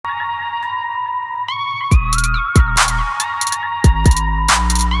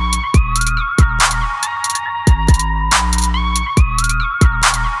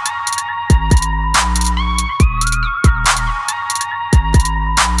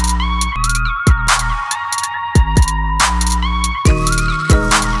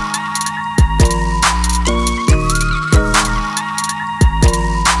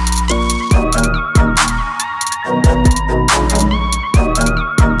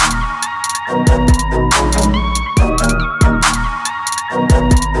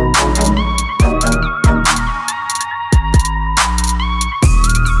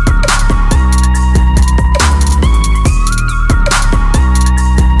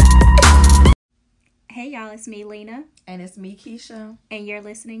y'all. It's me, Lena. And it's me, Keisha. And you're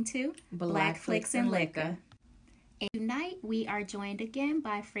listening to Black Flicks and Liquor. And tonight, we are joined again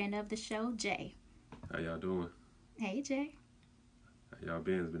by a friend of the show, Jay. How y'all doing? Hey, Jay. How y'all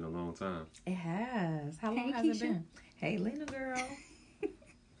been? It's been a long time. It has. How long Hey, has Keisha. it been? Hey, Lena girl.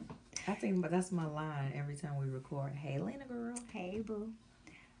 I think that's my line every time we record. Hey, Lena girl. Hey, boo.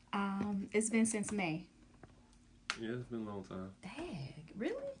 It's been since May. Yeah, it's been a long time. Dang,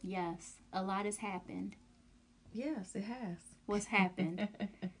 really? Yes, a lot has happened. Yes, it has. What's happened?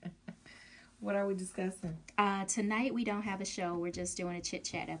 What are we discussing? Tonight, we don't have a show. We're just doing a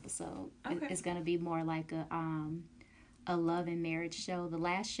chit-chat episode. Okay. It's going to be more like a love and marriage show. The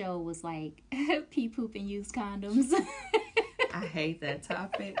last show was like pee, poop, and use condoms. I hate that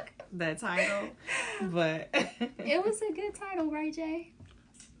topic, that title, but... It was a good title, right, Jay?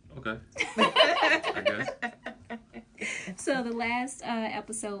 Okay. I guess. So the last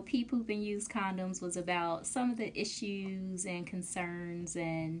episode, Pee, Poop, and Use Condoms, was about some of the issues and concerns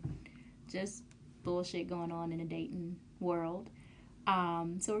and just bullshit going on in the dating world.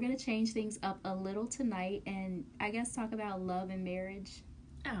 So we're going to change things up a little tonight and I guess talk about love and marriage.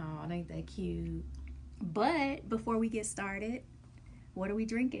 Oh, ain't that cute? But before we get started, what are we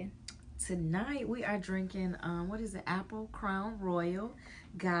drinking? Tonight we are drinking, Apple Crown Royal,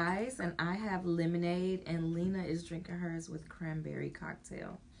 guys, and I have lemonade, and Lena is drinking hers with cranberry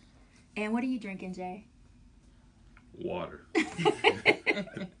cocktail. And what are you drinking, Jay? Water.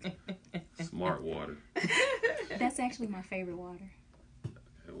 Smart water. That's actually my favorite water.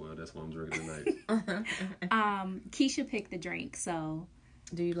 Okay, well, that's what I'm drinking tonight. Keisha picked the drink, so...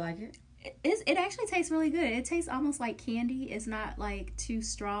 Do you like it? It actually tastes really good. It tastes almost like candy. It's not like too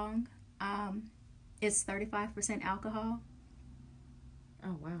strong. It's 35% alcohol.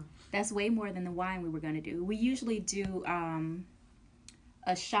 Oh, wow. That's way more than the wine we were going to do. We usually do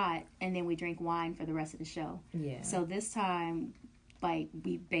a shot and then we drink wine for the rest of the show. Yeah. So this time, like,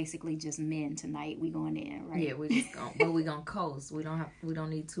 we basically just men tonight. We going in, right? Yeah, we just going, but we gonna coast. We don't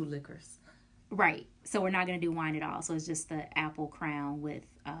need two liquors. Right. So we're not going to do wine at all. So it's just the Apple Crown with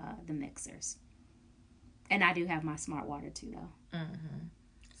the mixers. And I do have my smart water too, though. Mm-hmm.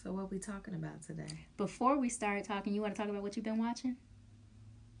 So what we talking about today? Before we start talking, you want to talk about what you've been watching?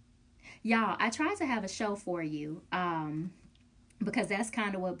 Y'all, I tried to have a show for you because that's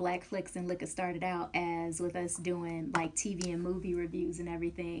kind of what Black Flicks and Liquor started out as, with us doing like TV and movie reviews and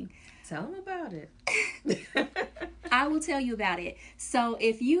everything. Tell them about it. I will tell you about it. So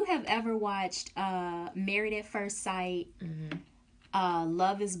if you have ever watched Married at First Sight, Mm-hmm.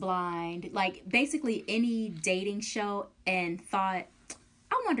 Love is Blind, like basically any dating show, and thought,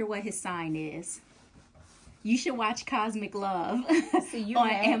 I wonder what his sign is, you should watch Cosmic Love See, on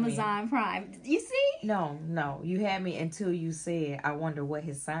Amazon Prime. You see? No. You had me until you said, I wonder what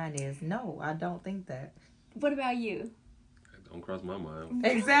his sign is. No, I don't think that. What about you? Don't cross my mind.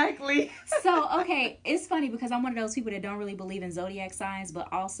 Exactly. So, okay, it's funny because I'm one of those people that don't really believe in zodiac signs,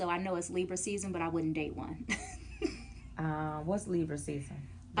 but also I know it's Libra season, but I wouldn't date one. What's Libra season?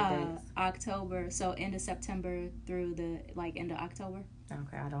 The dates? October, so end of September through the end of October.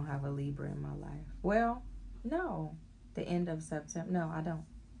 Okay, I don't have a Libra in my life. Well, no. The end of September. No, I don't.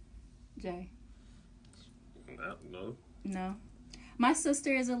 Jay? No. No. My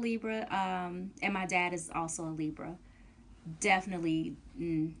sister is a Libra, and my dad is also a Libra. Definitely.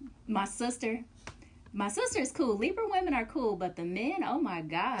 My sister is cool. Libra women are cool, but the men, oh my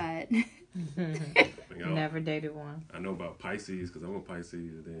God. Never dated one. I know about Pisces because I'm a Pisces,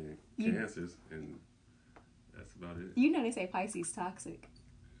 and then Cancers, and that's about it. You know they say Pisces toxic.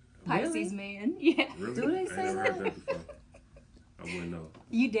 Really? Pisces men. Yeah. Really? Do they I say ain't never that? heard that before. I wouldn't know.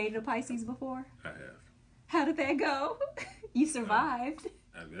 You dated a Pisces before? I have. How did that go? You survived.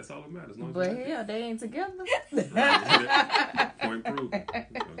 I mean, that's all that matters. No, But hell, they ain't together. Point proven.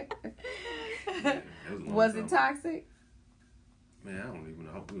 Was it toxic? Man, I don't even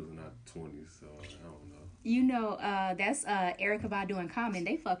know. We was in our 20s, so I don't know. You know, that's Erykah Badu and Common.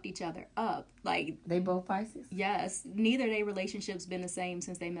 They fucked each other up. Like, They both Pisces? yes, neither of their relationships been the same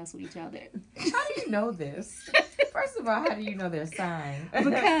since they messed with each other. How do you know this? First of all, how do you know their sign?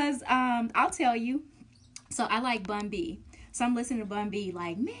 Because I'll tell you. So I like Bun B. So I'm listening to Bun B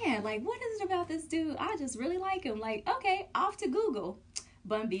like, man, like, what is it about this dude? I just really like him. Like, okay, off to Google.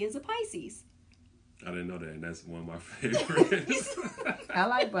 Bun B is a Pisces. I didn't know that, and that's one of my favorites. I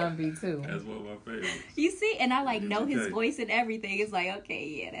like Bun B too. That's one of my favorites. You see? And I like know his Okay. voice and everything. It's like, okay,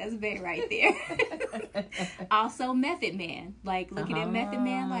 yeah, that's Ben right there. Also Method Man. Like, looking at Method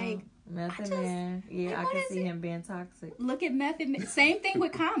Man, like, Method I just- Man. Yeah, like, I what can is see it? him being toxic. look at Method Man. Same thing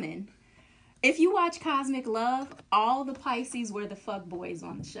with Common. If you watch Cosmic Love, all the Pisces were the fuck boys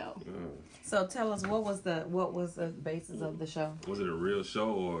on the show. So tell us, what was the basis of the show? Was it a real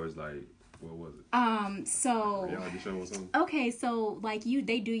show or is like, what was it? So Reality show or something? okay, so like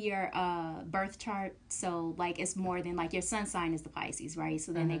they do your birth chart. So like it's more than like your sun sign is the Pisces, right?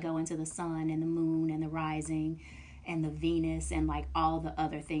 So then they go into the sun and the moon and the rising and the Venus and like all the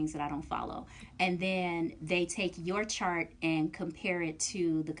other things that I don't follow. And then they take your chart and compare it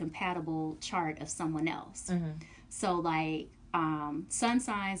to the compatible chart of someone else. So like sun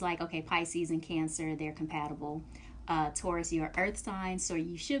signs, like, okay, Pisces and Cancer, they're compatible. Taurus, your earth sign, so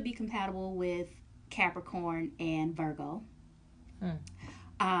you should be compatible with Capricorn and Virgo.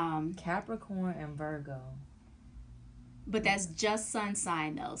 Capricorn and Virgo. But that's just sun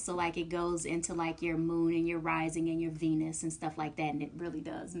sign though. So like it goes into like your moon and your rising and your Venus and stuff like that, and it really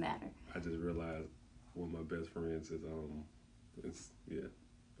does matter. I just realized one of my best friends is it's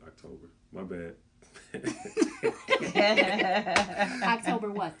October. My bad.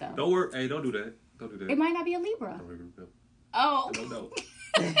 October what though? Don't worry. Hey, don't do that. Don't do that. It might not be a Libra. No. Oh. No.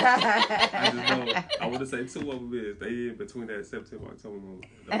 I just know. I want to say two of them is they in between that September, October moment.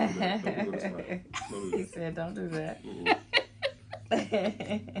 Don't do that. Don't do that. Don't do He that. said, "Don't do that."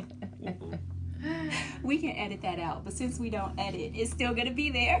 We can edit that out, but since we don't edit, it's still gonna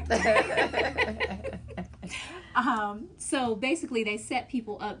be there. So basically, they set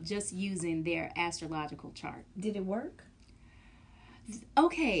people up just using their astrological chart. Did it work?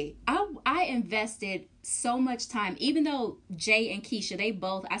 Okay, I invested so much time, even though Jay and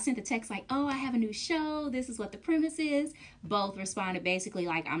Keisha, I sent the text like, oh, I have a new show, this is what the premise is. Both responded basically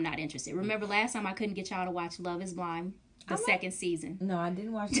like, I'm not interested. Remember last time I couldn't get y'all to watch Love is Blind, the second season. No, I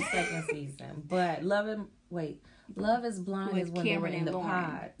didn't watch the second season, but Love is Blind With is when Cameron they were in and the Lauren.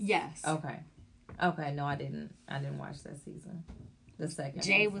 pod. Yes. Okay, no, I didn't watch that season. The second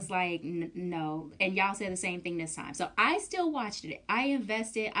Jay season. was like, no. And y'all said the same thing this time. So I still watched it. I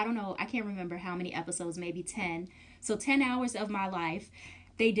invested, I don't know, I can't remember how many episodes, maybe 10. So 10 hours of my life,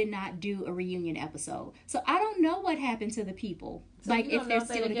 they did not do a reunion episode. So I don't know what happened to the people. So like you don't if know they're if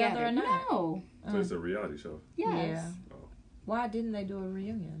they still together together. or not? No. So it's a reality show. Yes. Yeah. Oh. Why didn't they do a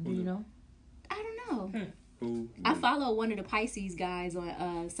reunion? Do you know? I don't know. Who? I follow one of the Pisces guys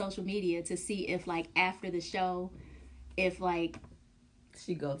on social media to see if like after the show, if like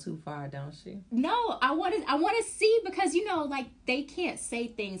She go too far, don't she? no, I want to see, because you know like they can't say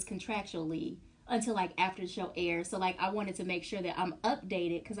things contractually until like after the show airs. So like I wanted to make sure that I'm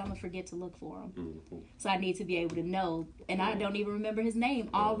updated because I'm gonna forget to look for him. So I need to be able to know, and I don't even remember his name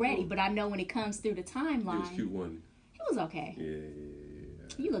already, but I know when it comes through the He was timeline. cute one. He was okay.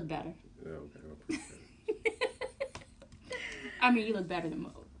 Yeah. You look better. Yeah, okay. I appreciate it. I mean, you look better than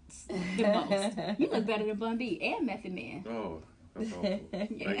most. You look better than Bun B and Method Man. Oh, that's awful.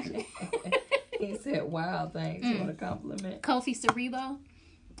 Thank you. He said, "Wow, thanks for the compliment." Kofi Cerebo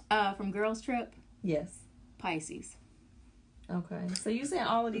from Girls Trip, Yes. Pisces. Okay. So you saying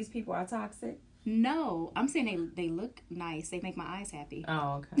all of these people are toxic? No, I'm saying they look nice. They make my eyes happy.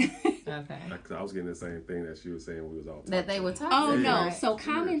 Oh, okay. Okay. Cause I was getting the same thing that she was saying. We was all That they were toxic. Oh no, right? so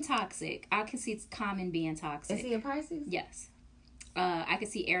Common toxic. I can see Common being toxic. Is he a Pisces? Yes. I can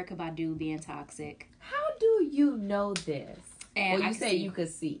see Erykah Badu being toxic. How do you know this? And Well, I you can say see, you could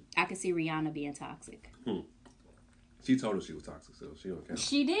see. I could see Rihanna being toxic. She told her she was toxic, so she don't count.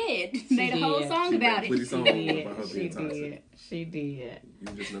 She did. Made a whole did. song She about made a pretty it. song about her She being did. toxic. She did. You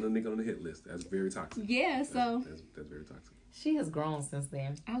just another nigga on the hit list. That's very toxic. Yeah, so That's very toxic. She has grown since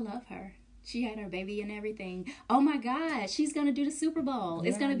then. I love her. She had her baby and everything. Oh my God, she's gonna do the Super Bowl.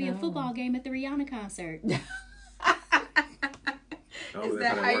 It's Yeah, gonna I be a know. football game at the Rihanna concert. Is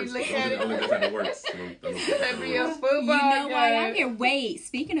that how you look at it? I don't think that's how it works. I don't think that's how it works. football You know why I'm here? Wait,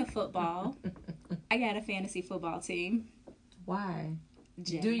 speaking of football, I got a fantasy football team. Why?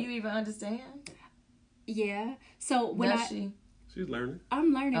 Jay. Do you even understand? Yeah. So when Does she? She's learning.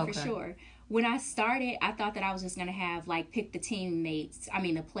 I'm learning Okay. for sure. When I started, I thought that I was just gonna have like pick the teammates. I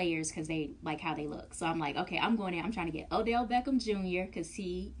mean the players because they like how they look. So I'm like, okay, I'm going in. I'm trying to get Odell Beckham Jr. because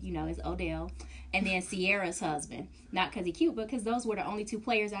he, you know, is Odell, and then Sierra's husband. Not because he's cute, but because those were the only two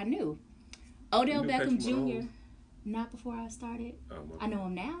players I knew. Odell You knew Beckham Patrick Jr. Mahomes? Not before I started. Oh, I know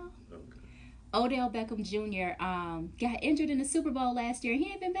him now. Okay. Odell Beckham Jr. Got injured in the Super Bowl last year. He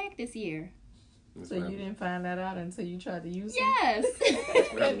ain't been back this year. That's So what you happened. didn't find that out until you tried to use Yes.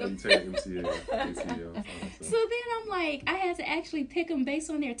 That's what happened when you take MCL. So then I'm like, I had to actually pick them based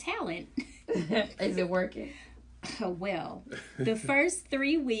on their talent. it? Is it working? Well, the first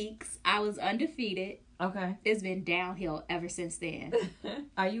 3 weeks I was undefeated. Okay. It's been downhill ever since then.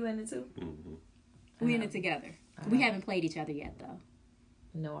 Are you in it too? Mm-hmm. We in it together. We haven't played each other yet though.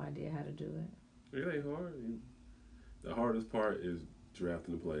 no idea how to do it. It ain't hard. The hardest part is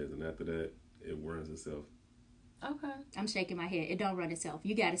drafting the players, and after that, it runs itself. Okay. I'm shaking my head. It don't run itself.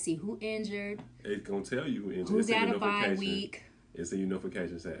 You got to see who injured, It's gonna tell you who injured. who It's in got your a bye notification. week. It's in your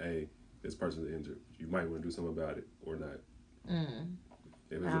notification say, "Hey, this person's injured. You might want to do something about it or not."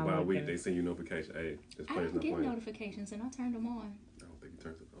 If it's a bye week, they send you notification. Hey, this I player's don't not get playing. notifications, and I turned them on. I don't think he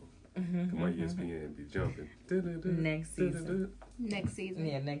turns it on. Come on, ESPN, be jumping. Next season. Next season.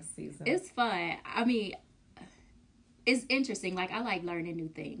 Yeah, next season. It's fun. I mean, it's interesting. Like, I like learning new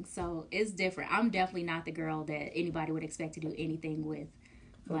things. So, it's different. I'm definitely not the girl that anybody would expect to do anything with.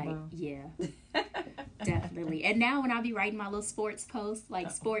 Like, Football. yeah. Definitely. And now when I be writing my little sports posts, like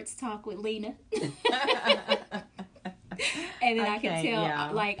Sports Talk with Lena. And then I can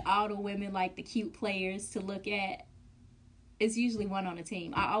tell, like, all the women, like, the cute players to look at. It's usually one on a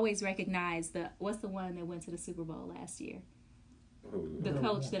team. I always recognize what's the one that went to the Super Bowl last year? The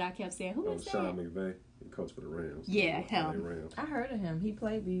coach that I kept saying, who was that? Sean McVay, he coached for the Rams. Yeah, him. Rams. I heard of him. He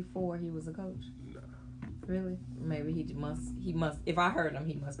played before he was a coach. Nah. Really? Maybe he must. If I heard him,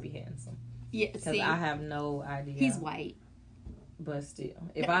 he must be handsome. Yeah, Because see, I have no idea. he's white. But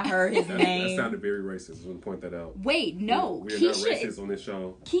still, if I heard his That name, sounded very racist. I want to point that out. Wait, no. We are not Keisha racist is, on this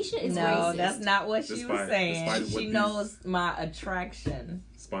show. Keisha is no, racist. that's not what she was Despite saying. what She these- knows my attraction.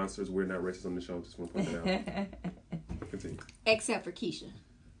 Sponsors, we're not racist on the show. Just want to point that out. Continue. Except for Keisha.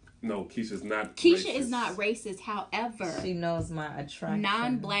 No, Keisha's not Keisha racist. is not racist. However, She knows my attraction.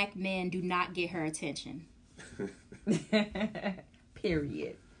 non-black men do not get her attention.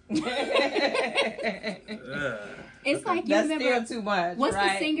 Period. It's like, you That's remember, still too much. what's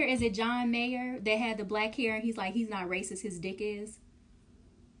right? the singer? Is it John Mayer that had the black hair? And he's like, he's not racist. His dick is.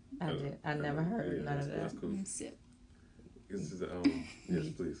 I never heard none of that. That's cool. So, This is yes,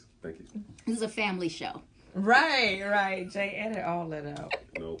 please. Thank you. this is a family show. Right. Jay, edit all that out.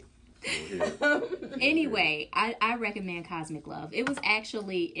 Nope. Anyway, I recommend Cosmic Love. It was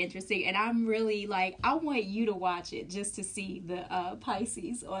actually interesting, and I'm really like, I want you to watch it just to see the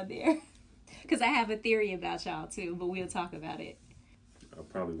Pisces on there, because I have a theory about y'all too, but we'll talk about it. I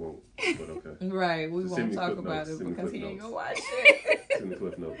probably won't, but okay. Right, we Send won't me talk clip about notes. it Send me because clip he ain't notes. gonna watch it. Send the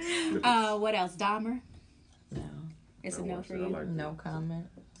cliff notes. What else? Dahmer? No, It's I a no watched for it. I you. liked it. no comment.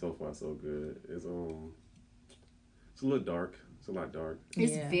 So far, so good. It's a little dark. It's a lot dark.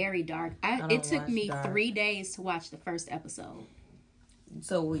 It's Yeah. very dark. don't It took watch me dark. 3 days to watch the first episode.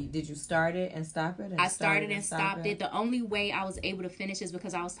 So did you start it and stop it? I started and stopped it. The only way I was able to finish is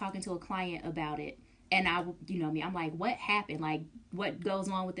because I was talking to a client about it. And you know me, I'm like, what happened? Like, what goes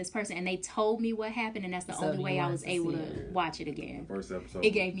on with this person? And they told me what happened, and that's the So only you way I wanted was to able see to it. watch it again. The first episode. It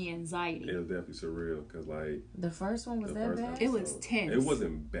gave me anxiety. It was definitely surreal because like The first one was the that first bad? episode, It was tense. It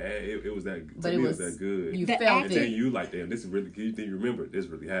wasn't bad. It was that. But To it me, was- that good. You The felt and acting- then it. you like, damn, this is really. You remember this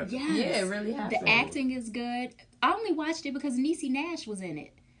really happened. Yes. Yeah, it really happened. The acting is good. I only watched it because Niecy Nash was in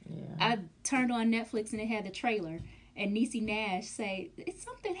it. Yeah. I turned on Netflix and it had the trailer. And Niecy Nash say, "It's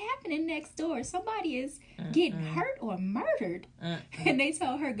something happening next door. Somebody is getting hurt or murdered." And they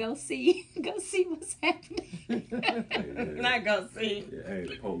told her, "Go see what's happening." Not gonna see. Yeah, hey,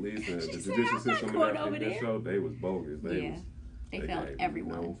 the police and the She said, judicial "I'm not system going in over that there." show, they was bogus. Yeah. They felt gave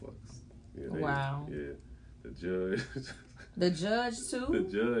everyone. No fucks. Yeah, Wow. Yeah, the judge. The judge The too.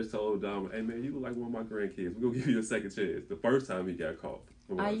 judge told Dahmer, "Hey man, you look like one of my grandkids. We're gonna give you a second chance." The first time he got caught.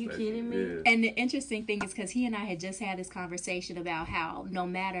 for Are you molestation. kidding me? Yeah. And the interesting thing is because he and I had just had this conversation about how no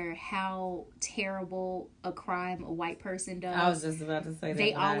matter how terrible a crime a white person does, I was just about to say that.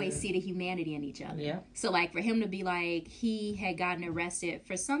 they but I always didn't. see the humanity in each other. Yeah. So, like, for him to be like, he had gotten arrested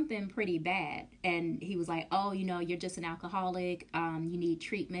for something pretty bad. And he was like, oh, you know, you're just an alcoholic. You need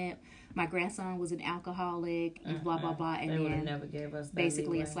treatment. My grandson was an alcoholic, blah, blah, blah. And They would have then never gave us that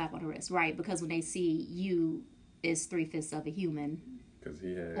basically leeway. a slap on the wrist. Right. Because when they see you as 3/5 of a human. Because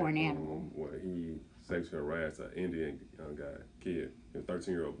he had, Or an animal. He sexually harassed an Indian young kid, a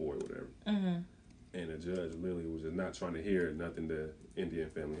 13-year-old boy, whatever. Mm-hmm. And the judge literally was just not trying to hear nothing the Indian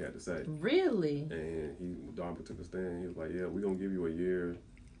family had to say. Really? And Dahmer took a stand. He was like, "Yeah, we're gonna give you a year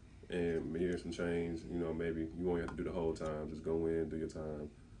and some change. You know, maybe you won't have to do the whole time. Just go in, do your time."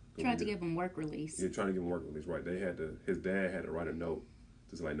 Tried to give him work release. You're trying to give him work release, right? His dad had to write a note,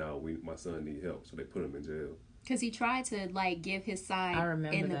 just like, "No, my son need help," so they put him in jail. Because he tried to, like, give his I side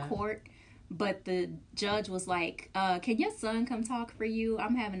remember in the that. court. But the judge was like, can your son come talk for you?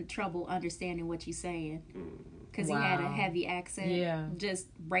 I'm having trouble understanding what you're saying. Because he had a Wow. heavy accent. Yeah. Just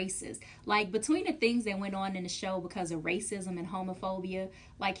racist. Like, between the things that went on in the show because of racism and homophobia,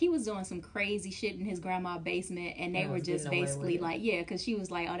 like, he was doing some crazy shit in his grandma's basement. And they And were was just getting away basically with it. like, yeah, because she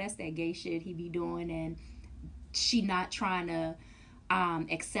was like, oh, that's that gay shit he be doing. And she not trying to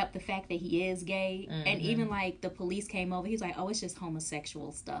accept the fact that he is gay. And even like the police came over, he's like, oh, it's just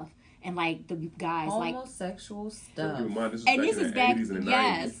homosexual stuff. And like the guys homosexual stuff. Keep in mind, this was And back this in is the back- 80s and the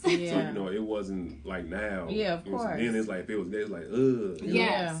yes. 90s. Yeah. So, you know, it wasn't like now. Yeah, of course. Then it's like, if it was gay, it's like, ugh. You know?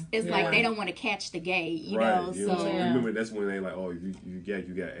 Yes, it's like Yeah. they don't want to catch the gay, you Right. know. You know, So Yeah. remember, that's when they like, oh, you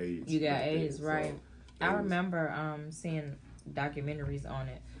got AIDS. You got back then. AIDS, So, right. that I was- remember seeing documentaries on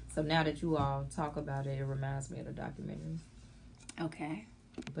it. So now that you all talk about it, it reminds me of the documentaries. okay,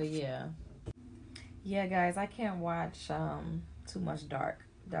 But yeah. Yeah, guys, I can't watch too much dark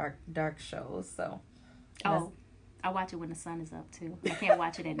shows, so oh, I watch it when the sun is up too. I can't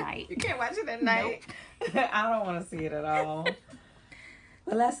watch it at night. you can't watch it at night. I don't want to see it at all.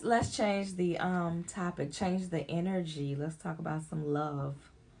 But let's change the topic, change the energy. Let's talk about some love.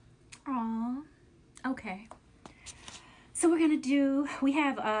 Aw, okay. So we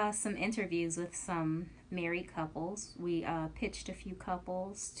have some interviews with some married couples. We pitched a few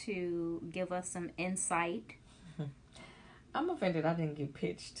couples to give us some insight. I'm offended I didn't get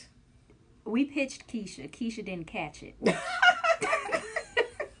pitched. We pitched Keisha. Keisha didn't catch it.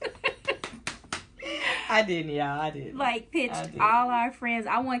 I didn't, y'all. I didn't. Like, I pitched did. all our friends.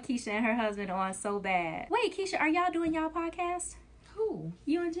 I want Keisha and her husband on so bad. Wait, Keisha, are y'all doing y'all podcast? Who?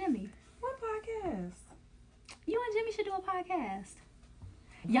 You and Jimmy. What podcast? You and Jimmy should do a podcast.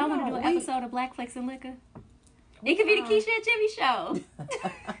 Y'all want to do an episode of Black Flicks and Liquor? It could be the Keisha and Jimmy show.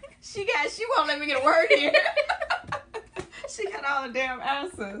 She won't let me get a word in. She got all the damn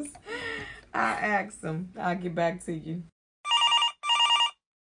answers. I'll ask them. I'll get back to you.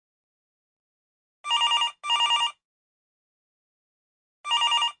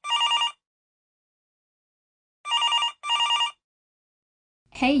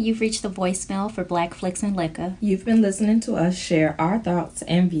 Hey, you've reached the voicemail for Black Flicks and Liquor. You've been listening to us share our thoughts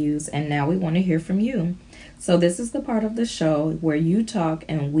and views, and now we want to hear from you. So this is the part of the show where you talk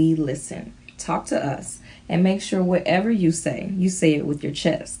and we listen. Talk to us and make sure whatever you say it with your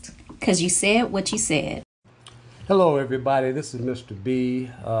chest. Because you said what you said. Hello, everybody. This is Mr.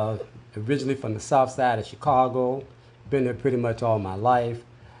 B, originally from the south side of Chicago. Been there pretty much all my life.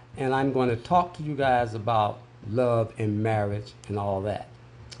 And I'm going to talk to you guys about love and marriage and all that.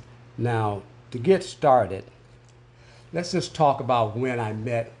 Now, to get started, let's just talk about when I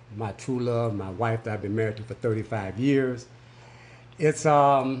met my true love, my wife that I've been married to for 35 years. It's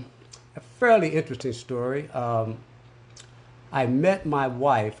a fairly interesting story. I met my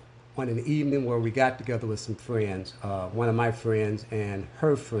wife on an evening where we got together with some friends. One of my friends and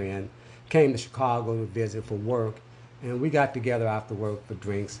her friend came to Chicago to visit for work, and we got together after work for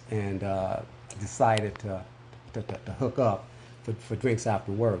drinks and decided to hook up for drinks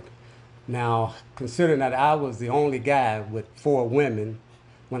after work. Now, considering that I was the only guy with 4 women,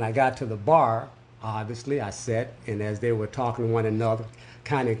 when I got to the bar, obviously I sat, and as they were talking to one another,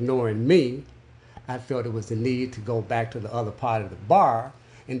 kind of ignoring me, I felt it was the need to go back to the other part of the bar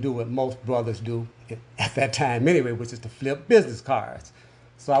and do what most brothers do at that time anyway, which is to flip business cards.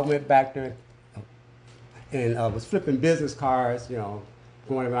 So I went back there and was flipping business cards, you know,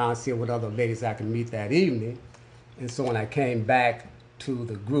 going around seeing what other ladies I could meet that evening. And so when I came back to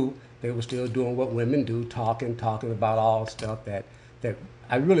the group, they were still doing what women do, talking about all stuff that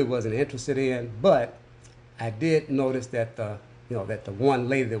I really wasn't interested in. But I did notice that the one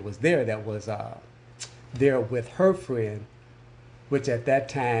lady that was there there with her friend, which at that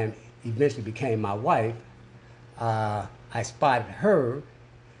time eventually became my wife, I spotted her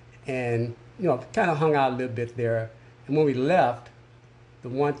and, kind of hung out a little bit there. And when we left, the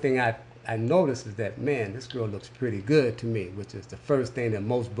one thing I noticed is that, man, this girl looks pretty good to me, which is the first thing that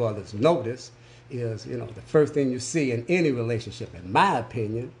most brothers notice is, the first thing you see in any relationship, in my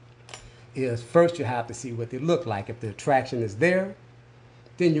opinion, is first you have to see what they look like. If the attraction is there,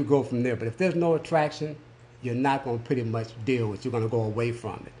 then you go from there. But if there's no attraction, you're not going to pretty much deal with it. You're going to go away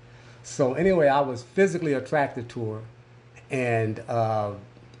from it. So anyway, I was physically attracted to her. And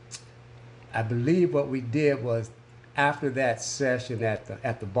I believe what we did was after that session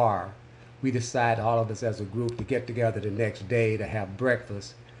at the bar, we decided, all of us as a group, to get together the next day to have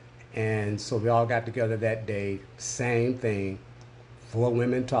breakfast. And so we all got together that day, same thing, 4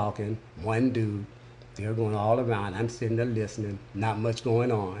 women talking, 1 dude. They're going all around. I'm sitting there listening, not much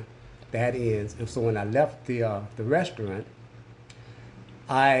going on. That ends. And so when I left the restaurant,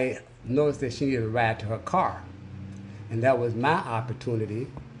 I noticed that she needed a ride to her car. And that was my opportunity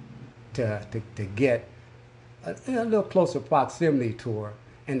to get a little closer proximity to her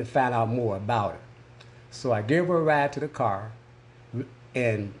and to find out more about her. So I gave her a ride to the car,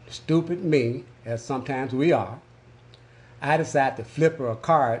 and stupid me, as sometimes we are, I decided to flip her a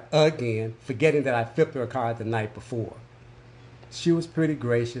card again, forgetting that I flipped her a card the night before. She was pretty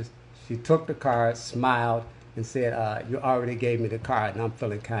gracious. She took the card, smiled, and said, you already gave me the card. And I'm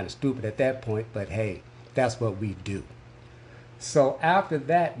feeling kind of stupid at that point, but hey, that's what we do. So after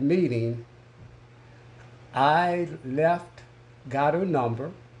that meeting, I left, got her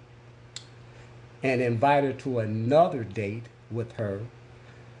number, and invited her to another date with her.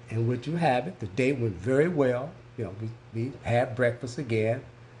 And would you have it, the date went very well. You know, we had breakfast again.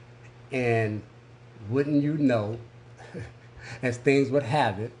 And wouldn't you know, as things would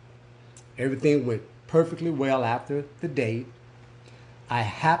have it, everything went perfectly well after the date. I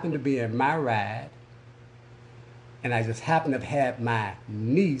happened to be in my ride, and I just happened to have had my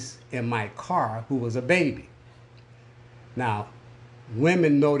niece in my car who was a baby. Now,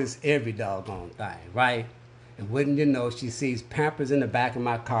 women notice every doggone thing, right? And wouldn't you know, she sees Pampers in the back of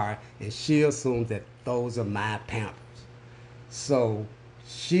my car, and she assumes that those are my Pampers. So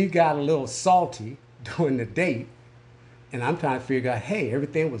she got a little salty during the date, and I'm trying to figure out, hey,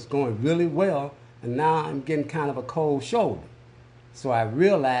 everything was going really well, and now I'm getting kind of a cold shoulder. So I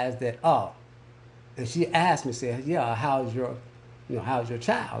realized that, and she asked me, said, yeah, how's your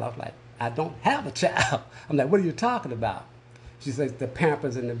child? I was like, I don't have a child. I'm like, what are you talking about? She says, the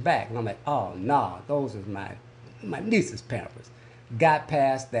Pampers in the back. And I'm like, oh, no, those are my niece's Pampers. Got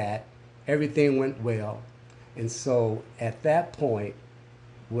past that. Everything went well. And so at that point,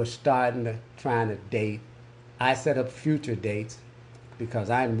 we're trying to date. I set up future dates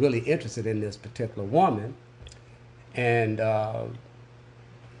because I'm really interested in this particular woman. And later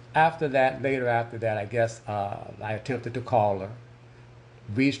after that, I guess I attempted to call her,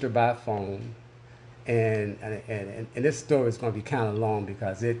 reached her by phone, and this story is going to be kind of long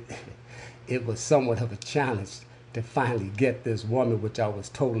because it was somewhat of a challenge to finally get this woman, which I was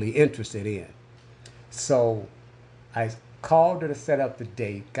totally interested in. So I called her to set up the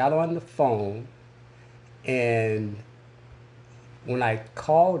date, got on the phone, and when I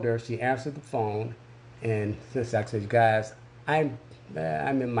called her, she answered the phone, and since I said, guys, I'm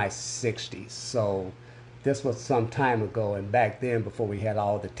in my 60s, so this was some time ago, and back then, before we had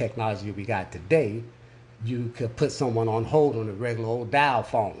all the technology we got today, you could put someone on hold on a regular old dial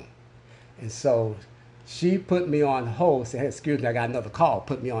phone. And so she put me on hold, said, hey, excuse me, I got another call,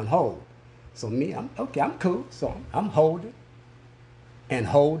 put me on hold. So I'm cool. So I'm holding and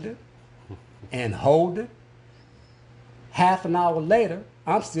holding and holding. Half an hour later,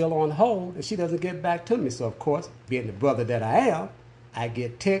 I'm still on hold, and she doesn't get back to me. So, of course, being the brother that I am, I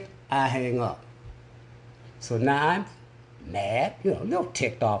get ticked, I hang up. So now I'm mad, a little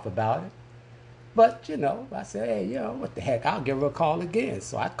ticked off about it. But, I said, hey, what the heck, I'll give her a call again.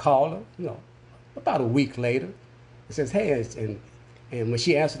 So I call her, about a week later. It says, hey, and when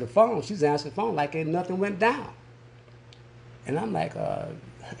she answered the phone, she's answered the phone like ain't nothing went down. And I'm like,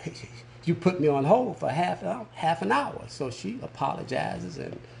 you put me on hold for half an hour. So she apologizes,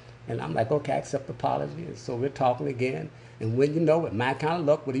 and I'm like, okay, I accept the apology. And so we're talking again. And when you know, with my kind of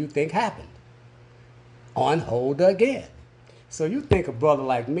luck, what do you think happened? On hold again. So you think a brother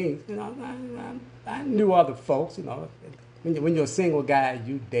like me, I knew other folks, when you're a single guy,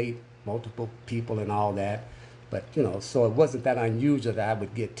 you date multiple people and all that. But, so it wasn't that unusual that I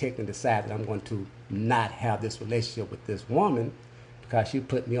would get ticked and decide that I'm going to not have this relationship with this woman because she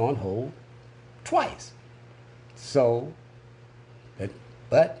put me on hold twice. So,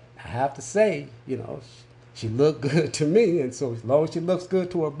 but I have to say, she looked good to me. And so as long as she looks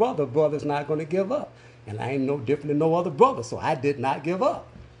good to her brother's not going to give up. And I ain't no different than no other brother, so I did not give up.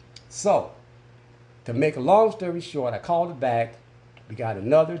 So, to make a long story short, I called her back. We got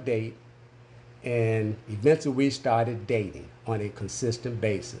another date. And eventually we started dating on a consistent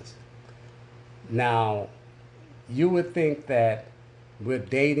basis. Now, you would think that we're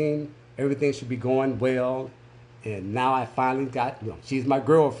dating, everything should be going well, and now I finally got, she's my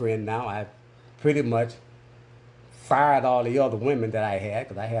girlfriend now. I pretty much fired all the other women that I had,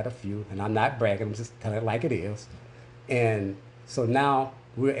 because I had a few, and I'm not bragging, I'm just telling it like it is. And so now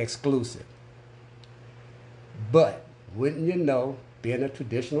we're exclusive. But wouldn't you know, being a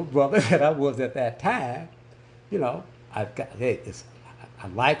traditional brother that I was at that time, I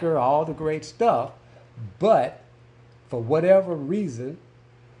like her, all the great stuff, but for whatever reason,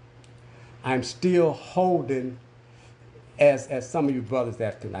 I'm still holding, as some of you brothers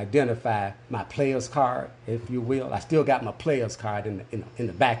that can identify, my player's card, if you will. I still got my player's card in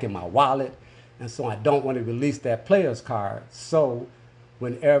the back of my wallet, and so I don't want to release that player's card. So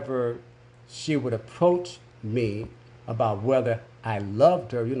whenever she would approach me about whether I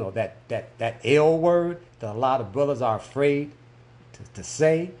loved her, that L word that a lot of brothers are afraid to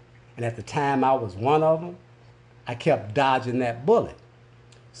say, and at the time I was one of them, I kept dodging that bullet.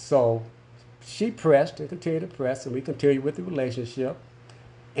 So she pressed and continued to press, and we continued with the relationship.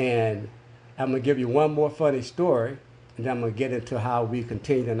 And I'm going to give you one more funny story, and then I'm going to get into how we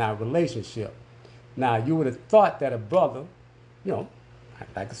continued in our relationship. Now, you would have thought that a brother, you know,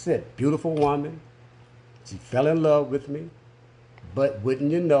 like I said, beautiful woman, she fell in love with me, but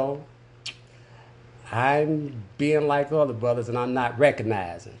wouldn't you know, I'm being like other brothers and I'm not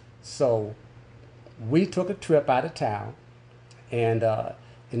recognizing. So we took a trip out of town, and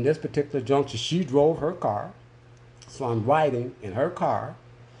in this particular juncture, she drove her car. So I'm riding in her car.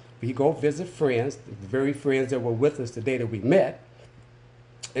 We go visit friends, the very friends that were with us the day that we met.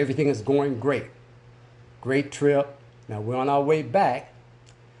 Everything is going great. Great trip. Now we're on our way back,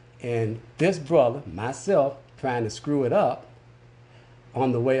 and this brother, myself, trying to screw it up.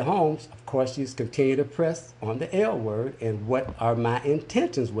 On the way home, of course, she's continued to press on the L word and what are my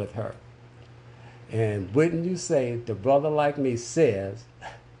intentions with her. And wouldn't you say, the brother like me says,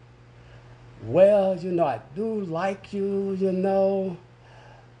 well, you know, I do like you, you know,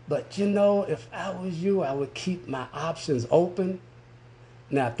 but you know, if I was you, I would keep my options open.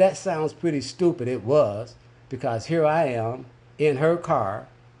 Now, if that sounds pretty stupid, it was, because here I am in her car,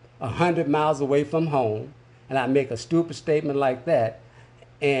 100 miles away from home, and I make a stupid statement like that.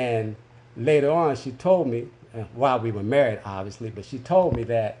 And later on, she told me, while we were married, obviously, but she told me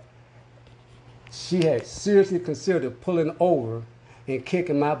that she had seriously considered pulling over and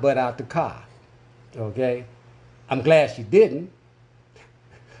kicking my butt out the car. Okay? I'm glad she didn't.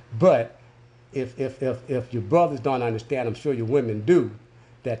 But if your brothers don't understand, I'm sure your women do,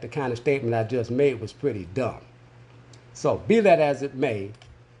 that the kind of statement I just made was pretty dumb. So be that as it may,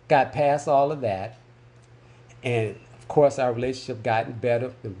 got past all of that, and of course our relationship gotten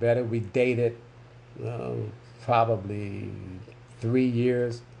better and better. We dated probably 3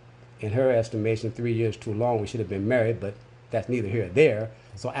 years. In her estimation, 3 years too long. We should have been married, but that's neither here nor there.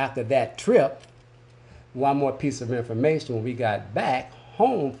 So after that trip, one more piece of information, when we got back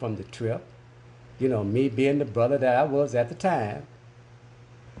home from the trip, you know, me being the brother that I was at the time,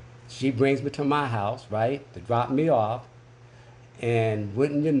 she brings me to my house, right, to drop me off. And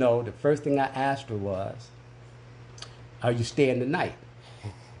wouldn't you know, the first thing I asked her was, are you staying the night?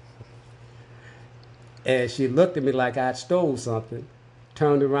 And she looked at me like I stole something,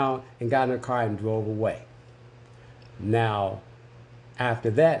 turned around and got in her car and drove away. Now,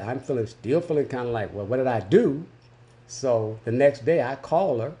 after that, I'm still feeling kind of like, well, what did I do? So the next day I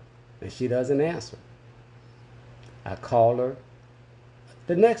call her and she doesn't answer. I call her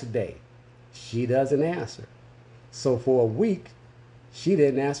the next day. She doesn't answer. So for a week, she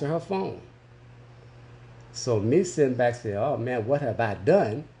didn't answer her phone. So me sitting back saying, oh man, what have I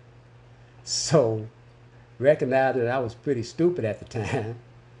done? So recognizing that I was pretty stupid at the time,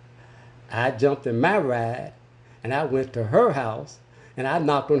 I jumped in my ride and I went to her house and I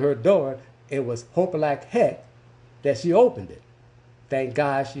knocked on her door. It was hoping like heck that she opened it. Thank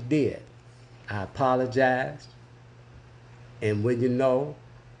God she did. I apologized, and when you know,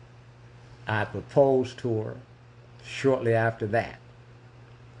 I proposed to her shortly after that.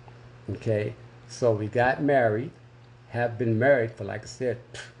 Okay, so we got married, have been married for, like I said,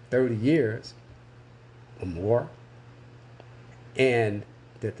 30 years or more. And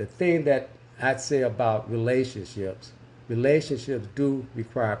the thing that I'd say about relationships do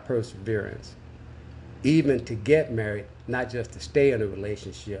require perseverance, even to get married, not just to stay in a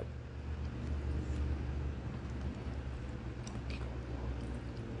relationship.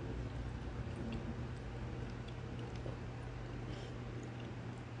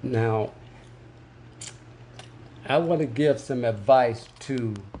 Now, I want to give some advice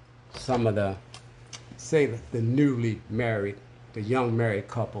to some of the, say, the newly married, the young married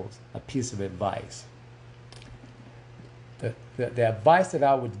couples, a piece of advice. The advice that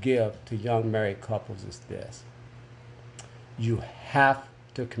I would give to young married couples is this. You have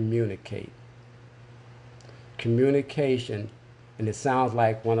to communicate. Communication, and it sounds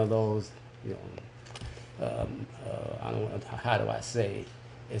like one of those, you know, I don't know, how do I say?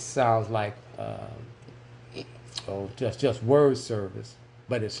 It sounds like just word service,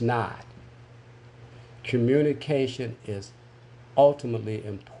 but it's not. Communication is ultimately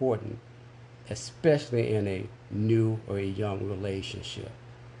important, especially in a new or a young relationship.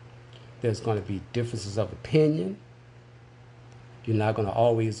 There's going to be differences of opinion. You're not going to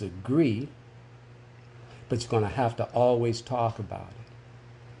always agree, but you're going to have to always talk about it.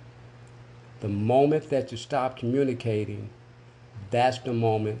 The moment that you stop communicating, that's the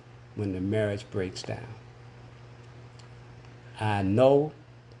moment when the marriage breaks down. I know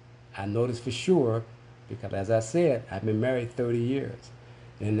this for sure, because as I said, I've been married 30 years.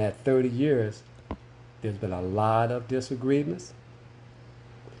 In that 30 years, there's been a lot of disagreements.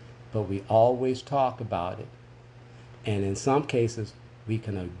 but we always talk about it. And in some cases, we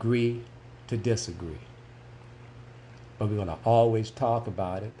can agree to disagree. But we're going to always talk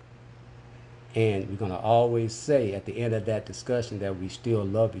about it. And we're going to always say at the end of that discussion that we still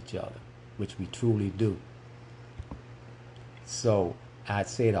love each other, which we truly do. So I'd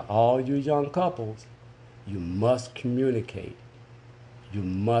say to all you young couples, you must communicate. You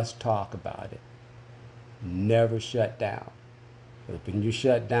must talk about it. Never shut down. But when you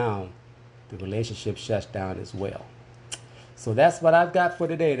shut down, the relationship shuts down as well. So that's what I've got for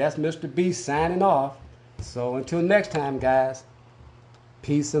today. That's Mr. B signing off. So until next time, guys,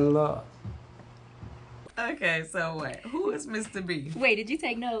 peace and love. Okay, so what? Who is Mr. B? Wait, did you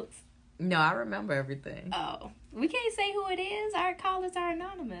take notes? No, I remember everything. Oh, we can't say who it is. Our callers are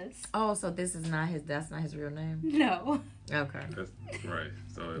anonymous. Oh, so this is not his. That's not his real name. No. Okay. That's right.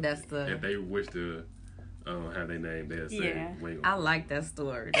 So That's the. if they wish to have their name, they'll say. Yeah. I like that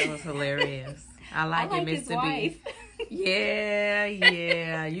story. That was hilarious. I like it, his Mr. wife. B.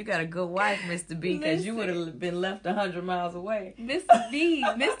 Yeah. You got a good wife, Mr. B, because you would have been left 100 miles away. Mr.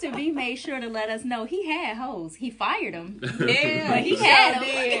 B made sure to let us know he had hoes. He fired them. Yeah, But he had 'em.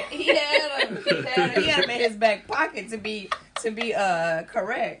 did. He had him. He had him in his back pocket to be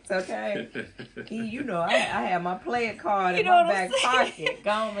correct. Okay. I had my player card in my back pocket. Go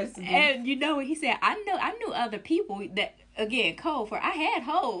on, Mr. B. And you know what he said? I knew other people that, again, code for I had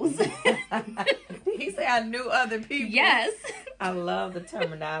hoes. He said I knew other people. Yes. I love the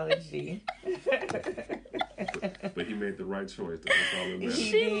terminology. But he made the right choice. That's all that matters.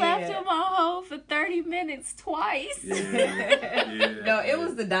 She did. left him on hold for 30 minutes twice. Yeah. No, it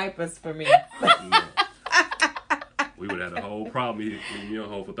was the diapers for me. No. We would have had a whole problem leaving you on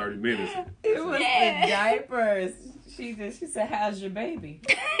hold for 30 minutes. It was Yeah. the diapers. She said, "How's your baby?"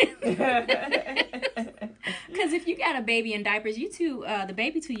 Because if you got a baby in diapers, the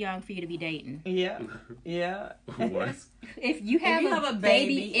baby too young for you to be dating. Yeah. What? If you have a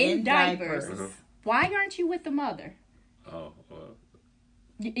baby in diapers, Uh-huh. why aren't you with the mother? Oh,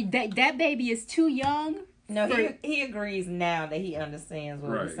 That baby is too young. No, he agrees now that he understands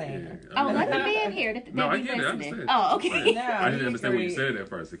what we're right. saying. Yeah. Oh, let him be in here. No, I That get be it. I listening. understand. Oh, okay. No, I didn't he understand when you agrees. said it at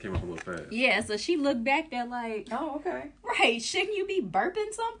first. It came up a little fast. Yeah, so she looked back there like, Oh, okay. right, shouldn't you be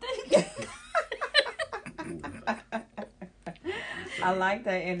burping something? I like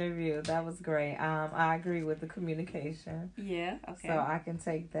that interview. That was great. I agree with the communication. Yeah, okay. So I can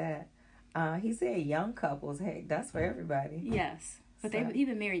take that. He said young couples. Heck, that's for everybody. Yes. But So- they've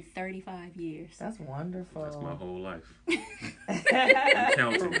been married 35 years. That's wonderful. That's my whole life. And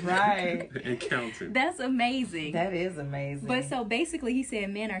counting. Right. And counting. That's amazing. That is amazing. But so basically he said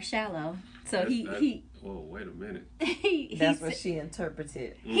men are shallow. So Whoa, wait a minute. that's what she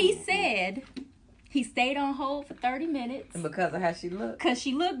interpreted. he said he stayed on hold for 30 minutes And because of how she looked. because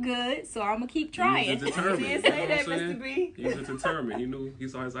she looked good, so I'm going to keep He trying. was determined. He did you say know that, what I'm saying? Mr. B. He was determined. He knew he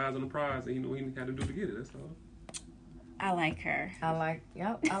saw his eyes on the prize and he knew what he had to do to get it. That's all. I like her. I like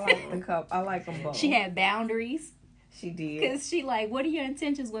the cup. I like them both. She had boundaries She did. because she like, what are your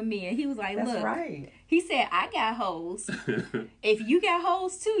intentions with me? And he was like, That's look. right. He said, I got hoes. If you got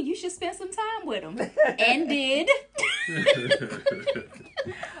hoes too, you should spend some time with them. And did.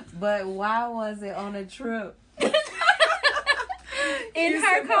 But why was it on a trip? In You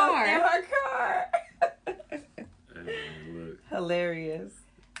her supposed- car. In her car. Hey, look, Hilarious.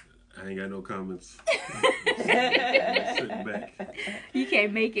 I ain't got no comments. Sitting back. You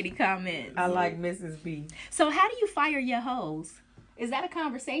can't make any comments. I like Mrs. B. So how do you fire your hoes? Is that a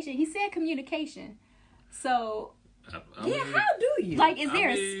conversation? He said communication. So, I Yeah, mean, how do you? like, is there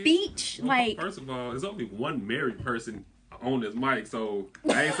I a mean, speech? well, Like, first of all, there's only one married person on this mic, so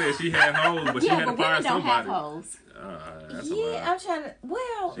I ain't saying she had hoes, but she yeah, had to but fire women don't have somebody. hoes. That's a Yeah, lie. I'm trying to.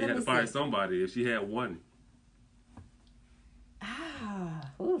 Well, She let had me to fire see. somebody if she had one.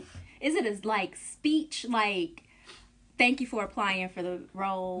 Oof. Is it as like speech? Like, thank you for applying for the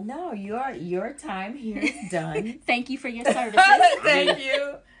role. No, your time here is done. Thank you for your services. Thank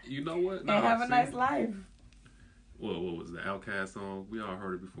you. You know what? And have a see, nice life. What was the Outkast song? We all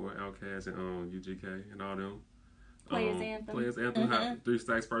heard it before. Outkast and UGK and all them. Players Anthem. Players Anthem. How 3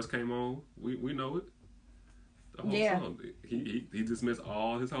 Stacks first came on. We know it. The whole Yeah. song. He dismissed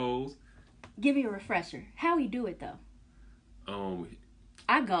all his hoes. Give me a refresher. How he do it though?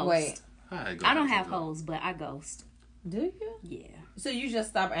 I ghost. Wait, I don't have hoes, but I ghost. do you? Yeah. So you just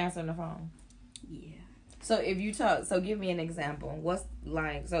stop answering the phone? Yeah. So if you talk, so give me an example. What's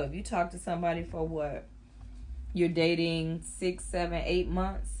like, so if you talk to somebody for what? You're dating 6, 7, 8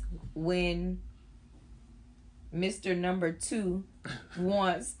 months. When Mr. Number 2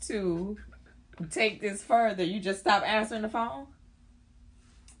 wants to take this further, you just stop answering the phone?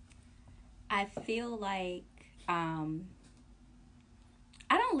 I feel like I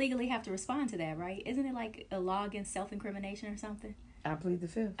don't legally have to respond to that, right? Isn't it like a law against self-incrimination or something? I plead the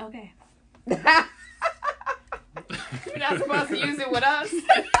fifth. Okay. You're not supposed to use it with us.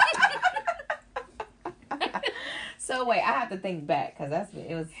 So wait, I have to think back because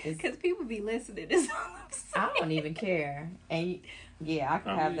Because people be listening. Is all I'm saying. I don't even care, and yeah, I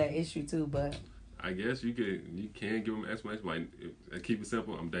can have that issue too. But I guess you can give them an explanation. Like, keep it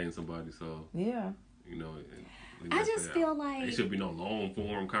simple. I'm dating somebody, so yeah, you know. I just feel like it should be no long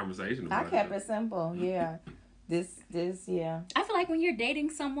form conversation about I kept it simple. Yeah, this yeah. I feel like when you're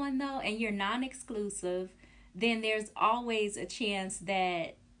dating someone though, and you're non-exclusive, then there's always a chance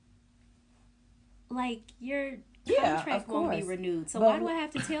that like your contract won't be renewed. So why do I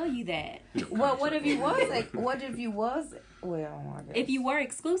have to tell you that? Well, what if you was? Well, I guess. If you were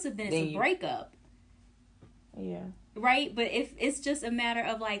exclusive, then it's a breakup. Yeah. Right? But if it's just a matter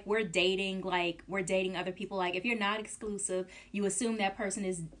of like we're dating other people, like if you're not exclusive, you assume that person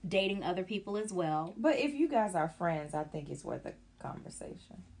is dating other people as well. But if you guys are friends, I think it's worth a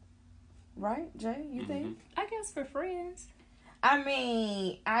conversation. Right, Jay? You think? I guess for friends. I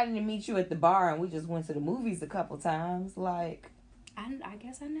mean, I didn't meet you at the bar and we just went to the movies a couple times. Like, I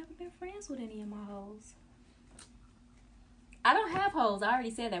guess I've never been friends with any of my hoes. I don't have hoes. I already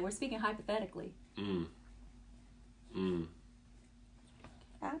said that. We're speaking hypothetically. I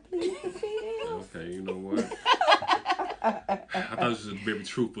plead the fifth. Okay, you know what? I thought this was a very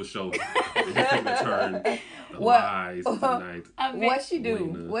truthful show. It's taking a turn. The lies tonight. What she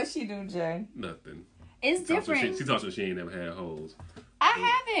do? What she do, Jay? Nothing. It's different. She talks like she ain't never had hoes.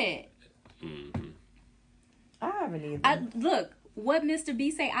 I haven't. I haven't either. Look, what Mr.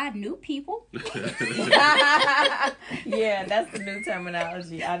 B say, I knew people. Yeah, that's the new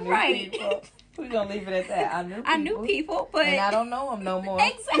terminology. I knew people. We're going to leave it at that. I knew people. But... And I don't know them no more.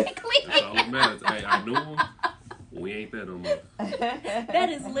 Exactly. That's all that matters. Hey, I knew them. We ain't that no more. That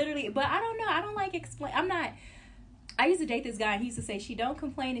is literally... But I don't know. I don't like explain... I used to date this guy and he used to say, she don't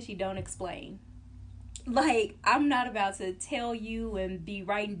complain and she don't explain. Like, I'm not about to tell you and be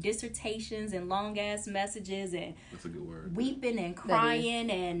writing dissertations and long-ass messages and that's a good word. Weeping and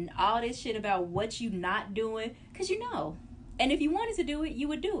crying and all this shit about what you not doing. Because you know. And if you wanted to do it, you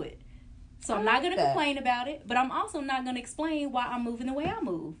would do it. So I'm not going to complain about it, but I'm also not going to explain why I'm moving the way I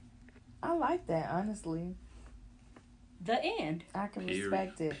move. I like that, honestly. The end. I can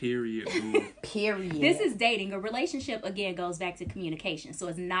respect it. Period. Period. This is dating. A relationship, again, goes back to communication. So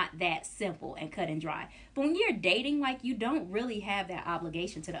it's not that simple and cut and dry. But when you're dating, like, you don't really have that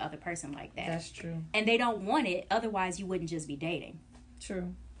obligation to the other person like that. That's true. And they don't want it. Otherwise, you wouldn't just be dating.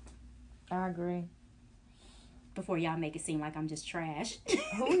 True. I agree. Before y'all make it seem like I'm just trash.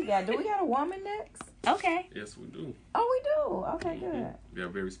 Who we got? Do we got a woman next? Okay. Yes, we do. Oh, we do? Okay, good. We got a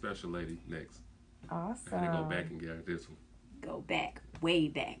very special lady next. Awesome. I had to go back and get this one. Go back. Way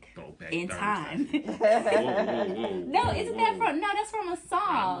back. Go back. In time. Whoa, no, isn't that from... No, that's from a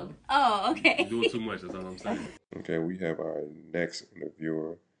song. Oh, okay. You're doing too much. That's all I'm saying. Okay, we have our next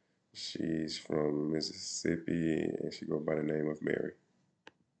interviewer. She's from Mississippi, and she goes by the name of Mary.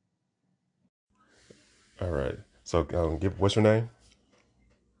 All right. So, what's your name?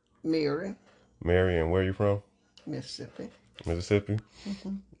 Mary. Mary, and where are you from? Mississippi. Mississippi?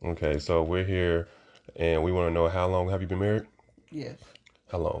 Mm-hmm. Okay, so we're here, and we want to know, how long have you been married? Yes.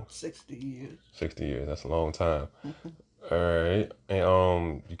 How long? 60 years. 60 years. That's a long time. Mm-hmm. All right.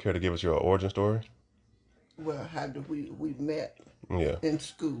 And you care to give us your origin story? Well, how did we met in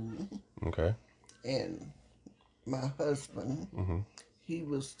school. Okay. And my husband, he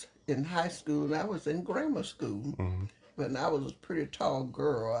was in high school and I was in grammar school. Mm-hmm. But I was a pretty tall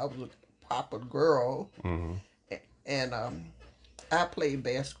girl. I was a popular girl. Mm-hmm. And I played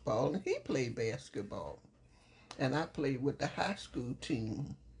basketball and he played basketball. And I played with the high school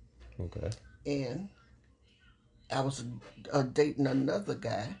team. Okay. And I was dating another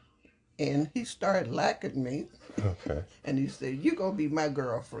guy. And he started liking me. Okay. And he said, "You're going to be my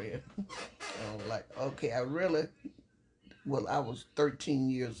girlfriend." And I'm like, okay, I was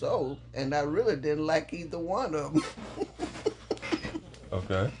 13 years old. And I really didn't like either one of them.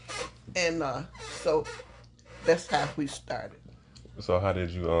 Okay. And so that's how we started. So how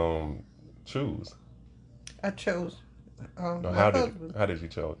did you choose? I chose my how husband. How did you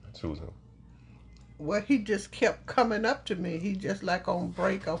choose him? Well, he just kept coming up to me. He just like on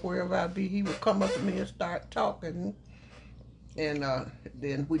break or wherever I be, he would come up to me and start talking. And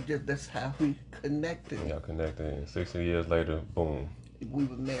then that's how we connected. Yeah, connected. And 60 years later, boom. We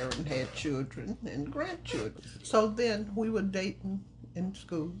were married and had children and grandchildren. So then we were dating in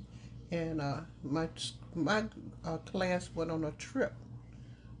school. And my class went on a trip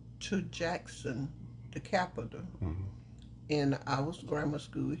to Jackson, the capital. Mm-hmm. And I was grammar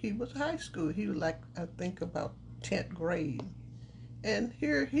school. He was high school. He was like, I think about 10th grade. And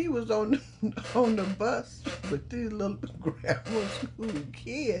here he was on on the bus with these little grammar school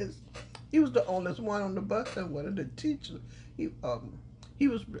kids. He was the only one on the bus, and one of the teachers. He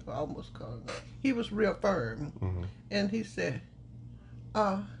was almost calling. He was real firm, Mm-hmm. and he said,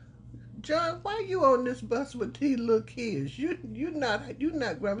 John, why you on this bus with these little kids? You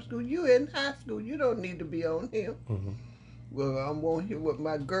not grammar school. You in high school. You don't need to be on here." Mm-hmm. Well, I'm on here with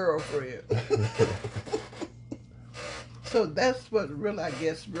my girlfriend. So that's what really, I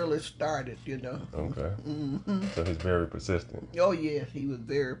guess, really started, you know. Okay. Mm-hmm. So he's very persistent. Oh, yes, he was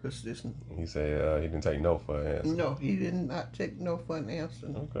very persistent. He said he didn't take no for an answer. No, he did not take no for an answer.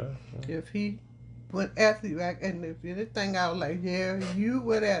 Okay. If he went after you, and if anything, I was like, yeah, you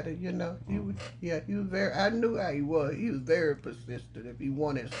went at it, you know. He was, he was very, I knew how he was. He was very persistent if he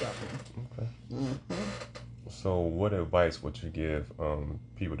wanted something. Okay. Mm-hmm. So what advice would you give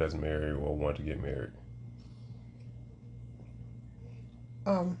people that's married or want to get married?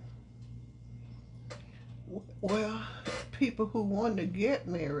 Well, people who want to get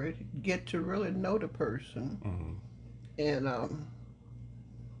married get to really know the person, Mm-hmm. and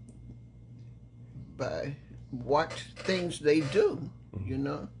by watch things they do, you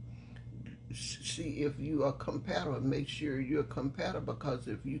know. See if you are compatible. Make sure you're compatible, because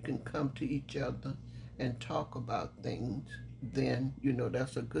if you can come to each other and talk about things, then you know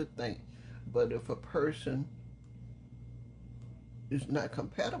that's a good thing. But if a person is not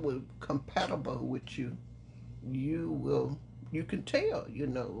compatible with you, you can tell, you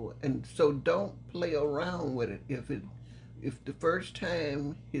know. And so don't play around with it. If the first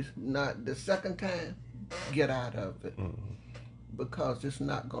time is not the second time, get out of it, Mm-hmm. because it's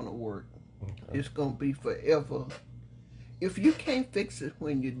not gonna work. Okay. It's gonna be forever. If you can't fix it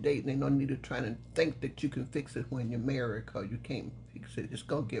when you're dating, ain't no need to try to think that you can fix it when you're married, because you can't fix it. It's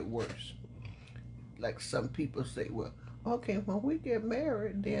gonna get worse. Like some people say, well, okay, when we get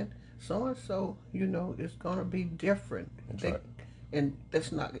married, then so and so, you know, it's gonna be different. That's right. And they're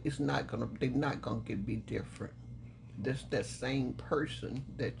not gonna be different. That's that same person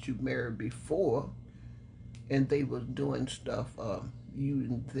that you married before, and they was doing stuff you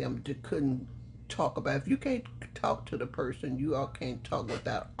and them couldn't talk about. If you can't talk to the person, you all can't talk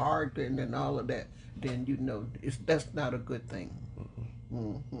without arguing and all of that, then you know that's not a good thing.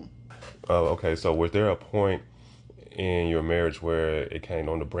 Mm-hmm. Okay, so was there a point in your marriage where it came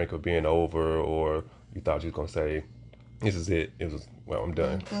on the brink of being over, or you thought you was gonna say, "This is it. It was well, I'm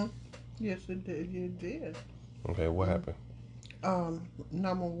done." Mm-hmm. Yes, it did. It did. Okay, what happened?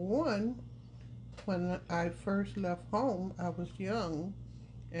 Number one, when I first left home, I was young,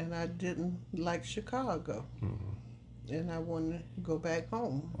 and I didn't like Chicago, Mm-hmm. and I wanted to go back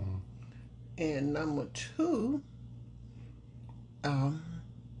home. Mm-hmm. And number two,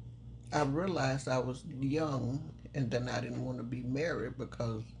 I realized I was young, and then I didn't want to be married,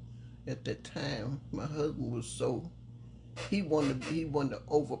 because at that time my husband was so he wanted to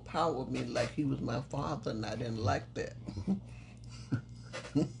overpower me like he was my father, and I didn't like that.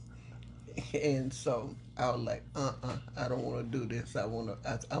 And so I was like, I don't want to do this. I want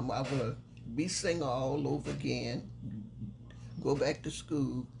to be single all over again, go back to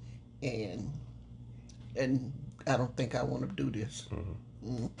school, and I don't think I want to do this.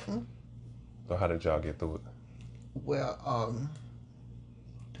 Mm-hmm. Mm-hmm. So how did y'all get through it? Well,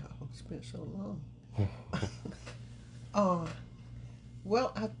 it's been so long.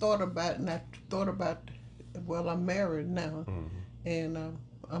 Well, I thought about it, and I thought about, well, I'm married now, Mm-hmm. and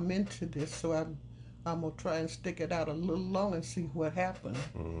I'm into this, so I'm gonna try and stick it out a little longer and see what happens.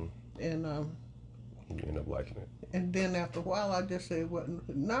 Mm-hmm. And You end up liking it. and then after a while, I just said, well,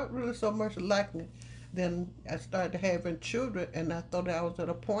 not really so much liking it. Then I started having children, and I thought I was at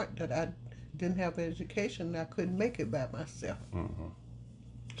a point that I didn't have an education, and I couldn't make it by myself. Mm-hmm.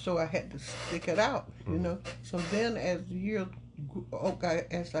 So I had to stick it out, you know. So then, as the years,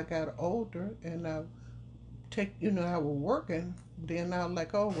 as I got older, and I was working, then I was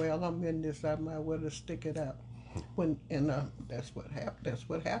like, oh well, I'm in this. I might well just stick it out. That's what happened. That's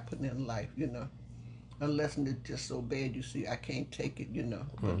what happened in life, you know. Unless it's just so bad, you see, I can't take it, you know.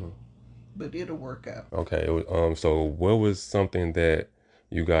 But it'll work out. Okay. So what was something that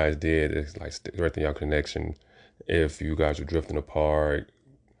you guys did is like strengthen your connection if you guys were drifting apart,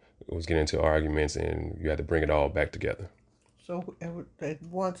 was getting into arguments, and you had to bring it all back together? So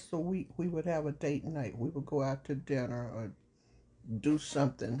once a week, we would have a date night. We would go out to dinner or do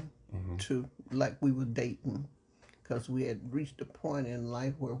something to like we were dating, because we had reached a point in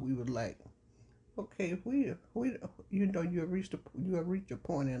life where we were like, okay, we, you have reached a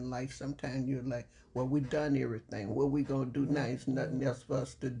point in life. Sometimes you're like, well, we done everything. What we gonna do now? There's nothing else for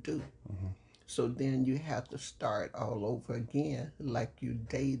us to do. So then you have to start all over again, like you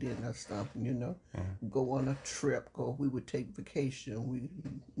dating or something. Go on a trip. We would take vacation.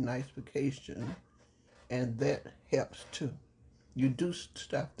 Nice vacation, and that helps too. You do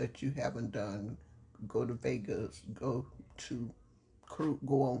stuff that you haven't done. Go to Vegas. Go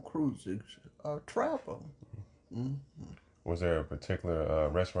on cruises or travel. Was there a particular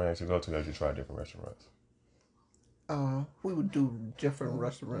restaurant you go to that you tried different restaurants? We would do different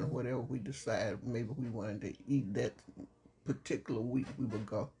restaurants, whatever we decide. Maybe we wanted to eat that particular week, we would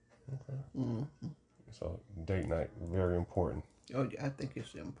go. Okay. So date night, very important. Oh, yeah, I think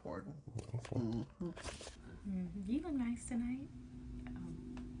it's important. You look nice tonight.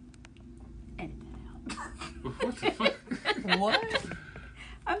 Edit that out. What the fuck? What?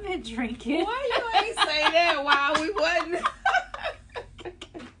 I've been drinking. Why you ain't say that while we wasn't?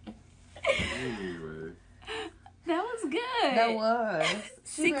 Anyway. That was good. That was.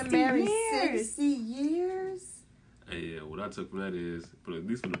 She been 60 married years. 60 years. Hey, yeah, what I took from that is, at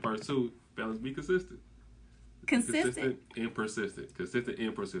least for the first two, fellas, be consistent. Consistent and persistent. Consistent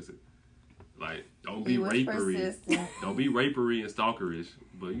and persistent. Like, don't be He was rapery. persistent. Don't be rapery and stalkerish.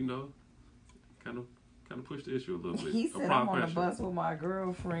 But, kind of push the issue a little bit. He said, Apply I'm on the pressure. bus with my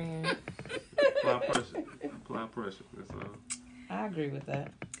girlfriend. Apply pressure. Apply pressure. That's all. I agree with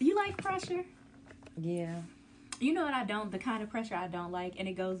that. You like pressure? Yeah. You know what I don't? The kind of pressure I don't like, and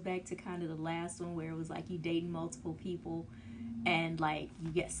it goes back to kind of the last one where it was like you dating multiple people, and like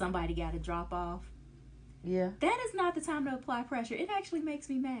somebody got to drop off. Yeah. That is not the time to apply pressure. It actually makes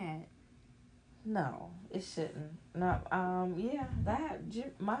me mad. No, it shouldn't. No. Yeah.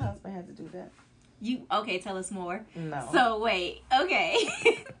 My husband had to do that. Okay? Tell us more. No. So wait. Okay.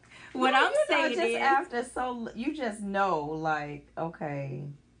 What I'm saying just is, after you just know, like, okay.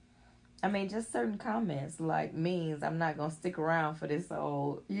 I mean, just certain comments like means I'm not gonna stick around for this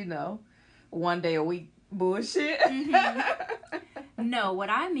old, one day a week bullshit. no. What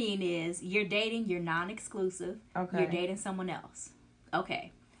I mean is, you're dating. You're non-exclusive. Okay. You're dating someone else.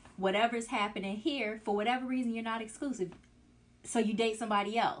 Okay. Whatever's happening here, for whatever reason, you're not exclusive. So you date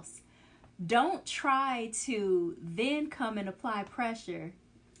somebody else. Don't try to then come and apply pressure.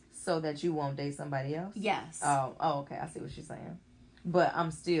 So that you won't date somebody else? Yes. Oh, okay. I see what you're saying. But I'm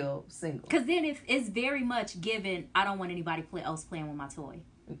still single. Because then if it's very much given, I don't want anybody else playing with my toy.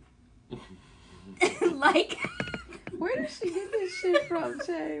 Like... Where did she get this shit from,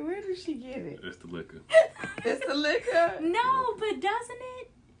 Jay? Where did she get it? That's the liquor. It's the liquor? No, but doesn't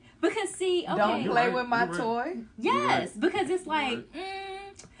it? Because see, okay. Don't play with my You're right. toy? Yes, because it's like,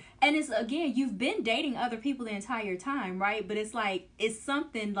 and it's, again, you've been dating other people the entire time, right? But it's like, it's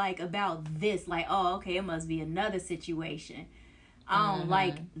something like about this, like, oh, okay, it must be another situation. I don't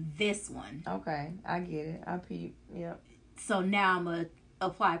like this one. Okay, I get it. I peep. Yep. So now I'm going to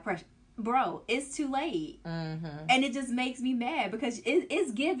apply pressure. Bro, it's too late. And it just makes me mad because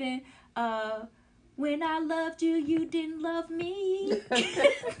it's given, when I loved you, you didn't love me. What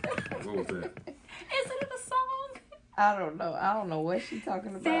was that? Isn't it a song? I don't know. I don't know what she's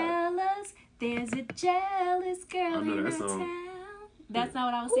talking about. Fellas, there's a jealous girl I know in that our song. town. That's not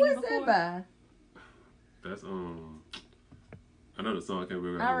what I was Who singing is before. that by? That's, I know the song. I can't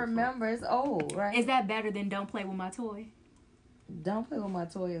remember. I remember. It's old, right? Is that better than Don't Play With My Toy? Don't play with my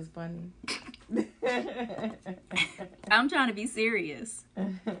toy is funny. I'm trying to be serious.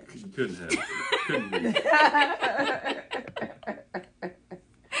 Couldn't have. Couldn't be.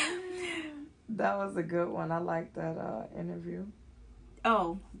 That was a good one. I like that interview.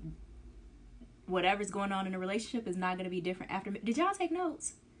 Oh, whatever's going on in a relationship is not going to be different after. Did y'all take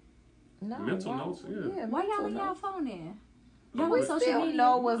notes? No, Mental notes, yeah. Why y'all mental leave y'all notes. phone in? Y'all We on social still media?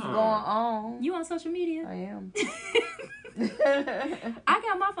 know what's going on. You on social media? I am. I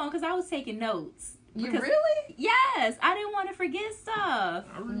got my phone because I was taking notes. You Because- really? Yes, I didn't want to forget stuff.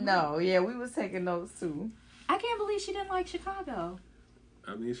 No, yeah, we was taking notes too. I can't believe she didn't like Chicago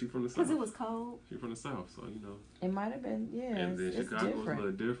I mean, she's from the south. because it was cold. She's from the south, so It might have been, yeah. And then it's Chicago was a different.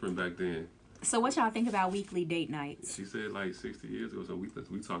 little different back then. So what y'all think about weekly date nights? She said like 60 years ago, so we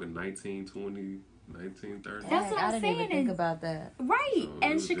talking 1920, 1930. That's what I I'm didn't saying, even think and- about that. Right. So it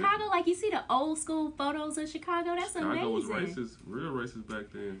And was Chicago, like you see the old school photos of Chicago, that's Chicago was amazing. racist, real racist back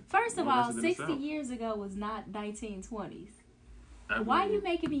then. First of More all, racist than the 60 South. years ago was not 1920s. I Why mean, you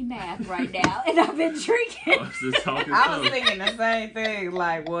making me math right now? And I've been I drinking. was just talking I was stuff. thinking the same thing.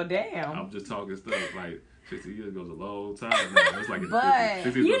 Like, well, I'm damn. just talking stuff. Like 60 years ago was a long time now. It's like in the But 50s.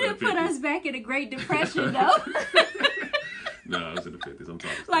 60s You was didn't like put 50s. us back in the Great Depression, though. No, it was in the 50s. I'm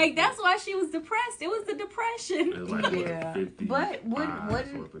talking. Like, that's why she was depressed. It was the depression. It was like Yeah. 50. But what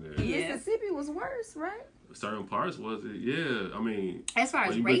Yeah. Mississippi was worse, right? Certain parts was it? Yeah, I mean, As far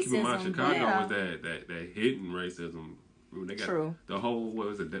as you keep in mind, racism, Chicago yeah. was that hidden racism. I mean, they got True. the whole what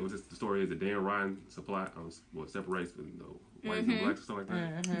was it? Was this the story? Is the Dan Ryan supply? Separates the whites and blacks or something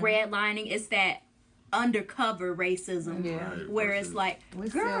like that. redlining, it's that undercover racism. Yeah. Right, Where versus- it's like, We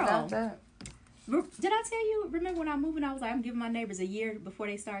still girl, got that. did I tell you? Remember when I moved and I was like, I'm giving my neighbors a year before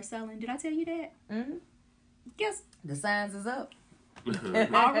they start selling? Did I tell you that? Mm-hmm. Guess The signs is up.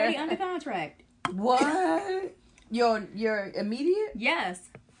 already under contract. What? Your immediate? Yes.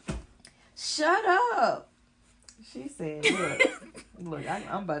 Shut up. She said, look,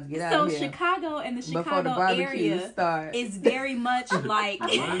 I'm about to get out So of here. Chicago and the Before the Chicago barbecue area start. is very much like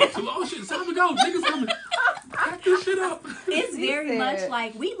Oh shit! It's time to go. Niggas coming. Pack this shit up. it's She very said- much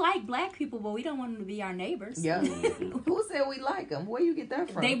like we like black people, but we don't want them to be our neighbors. Yeah. Who said we like them? Where you get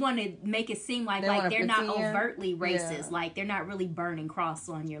that from? They want to make it seem like They wanna they're not pretend. overtly racist, Yeah. like they're not really burning cross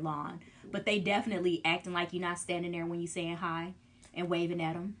on your lawn, but they definitely acting like you're not standing there when you saying hi and waving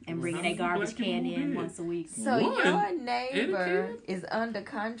at them and bringing their garbage Black can people in did. once a week. So One. your neighbor And is under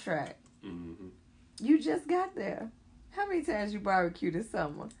contract. Mm-hmm. You just got there. How many times you barbecued this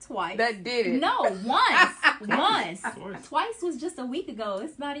summer? Twice. That did it. No, once. Once. Twice. Twice was just a week ago.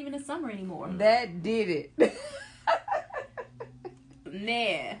 It's not even a summer anymore. That did it.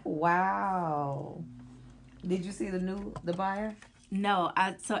 Nah. Wow. Did you see the buyer? No,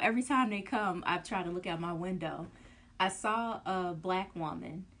 so every time they come, I try to look out my window. I saw a black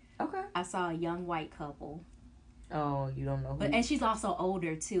woman. Okay. I saw a young white couple. Oh, you don't know who. And she's also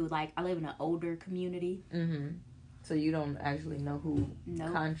older too. Like, I live in an older community. Mm-hmm. So you don't actually know who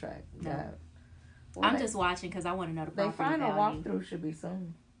Nope. contract No. that. Well, I'm they- just watching because I want to know the They property final value. walkthrough should be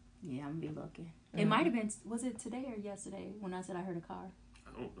soon. Yeah, I'm gonna be looking. It Mhm. might have been. Was it today or yesterday when I said I heard a car?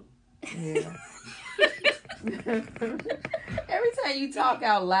 I don't know. Yeah. Every time you talk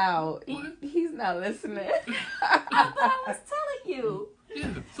out loud, he's not listening. I thought I was telling you. Yeah,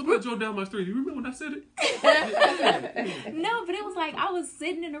 somebody drove down my street. You remember when I said it? No, but it was like I was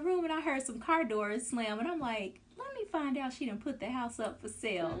sitting in a room and I heard some car doors slam, and I'm like, let me find out she done put the house up for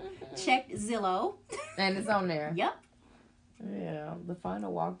sale. Checked Zillow. And it's on there. Yep. Yeah, the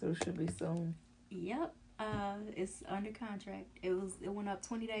final walkthrough should be soon. Yep. It's under contract. It went up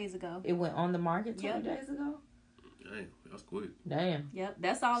 20 days ago. It went on the market 20 Yep. days ago? Damn, that's quick. Damn. Yep.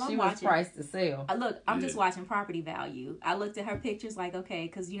 That's all She I'm was watching. priced to sell. Look, I'm just Yeah. watching property value. I looked at her pictures like, okay,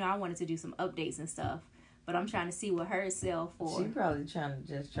 because, I wanted to do some updates and stuff. But I'm trying to see what hers sell for. She probably trying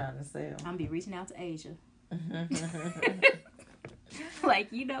to sell. I'm be reaching out to Asia.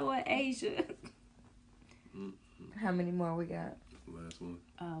 Like, you know what, Asia? How many more we got? Last one.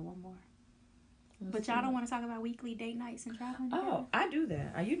 One more. But y'all don't want to talk about weekly date nights and traveling? Oh, I do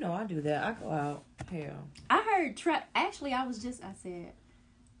that. I do that. I go out. Hell. I heard, actually, I just said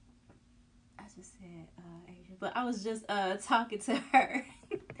Asia. But I was just talking to her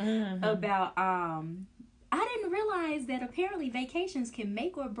Mm-hmm. about, I didn't realize that apparently vacations can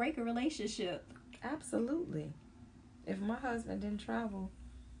make or break a relationship. Absolutely. If my husband didn't travel,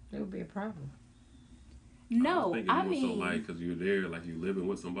 it would be a problem. No, I more mean, so like because you're there, like you living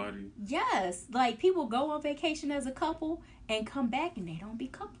with somebody. yes, like people go on vacation as a couple and come back and they don't be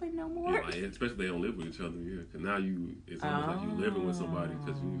coupling no more. Yeah, like, especially if they don't live with each other. Yeah, because now it's almost like you living with somebody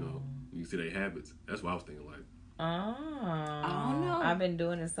because you see their habits. That's what I was thinking. Like, I don't know. I've been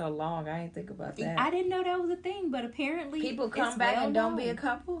doing it so long. I ain't think about that. I didn't know that was a thing, but apparently People come it's back well and don't be a known.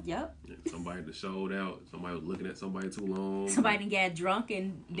 couple. Yep. yeah, somebody that showed out, somebody was looking at somebody too long, Somebody done got drunk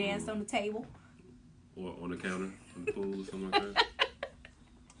and danced on the table. or on the counter in the pool or something like that.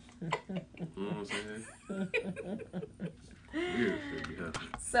 You know what I'm saying? Weird shit be happening.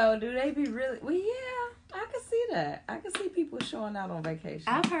 So do they be really? Well, yeah, I can see that. I can see people showing out on vacation.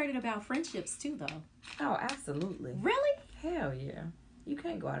 I've heard it about friendships too, though. Oh, absolutely. Really? Hell yeah. You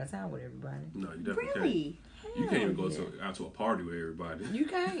can't go out of town with everybody. No, you definitely Really? can't. You can't even go Hell out to a party with everybody. You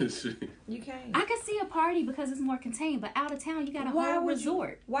can't. Shit. You can't. I could see a party because it's more contained, but out of town you got a whole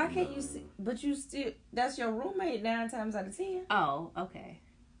resort. Why can't you see? But you still, that's your roommate 9 times out of 10. Oh, okay.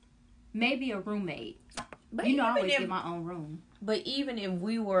 Maybe a roommate. But I always if, get my own room. But even if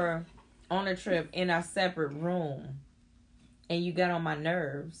we were on a trip in our separate room and you got on my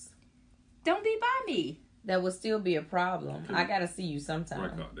nerves, Don't be by me. that would still be a problem. I gotta see you sometime.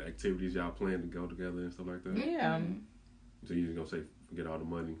 Like the activities y'all plan to go together and stuff like that. Yeah. So you just gonna say forget all the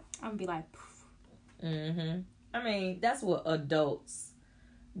money. I'm gonna be like, poof. I mean, that's what adults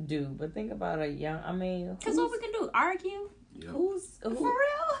do. But think about a young. I mean, Because what we can do? Argue? Yep. who's For who?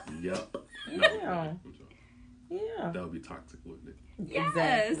 real? Yep. Yeah. I'm sorry. Yeah. That would be toxic, wouldn't it?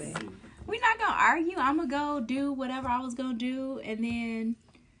 Yes. Exactly. We're not gonna argue. I'm gonna go do whatever I was gonna do, and then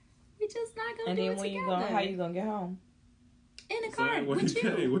we just not gonna And do then it when you together. go, how you gonna get home? In the So, car what with you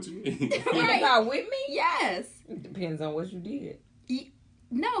you. mean? What you mean? Right. Not with me? Yes. It depends on what you did.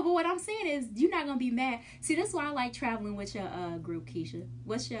 No, but what I'm saying is you're not gonna be mad. See, that's why I like traveling with your group, Keisha.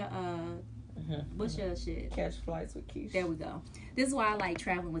 What's your shit? Catch flights with Keisha. There we go. This is why I like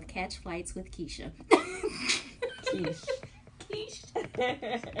traveling with Catch Flights with Keisha. Quiche. Quiche.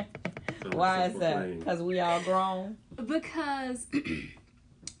 Why is that? Because we all grown? Because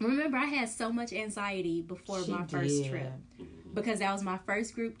remember, I had so much anxiety before my first trip. Because that was my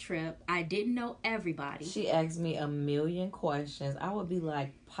first group trip. I didn't know everybody. She asked me a million questions. I would be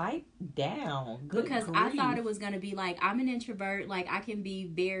like, pipe down. Good because grief. I thought it was going to be like, I'm an introvert. Like, I can be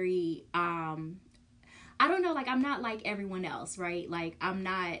very, I don't know, like, I'm not like everyone else, right? Like, I'm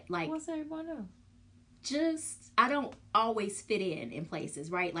not like... What's everyone else? Just, I don't always fit in places,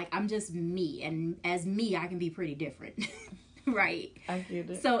 right? Like, I'm just me. And as me, I can be pretty different. Right. I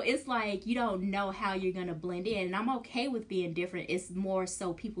get it. So it's like you don't know how you're going to blend in. And I'm okay with being different. It's more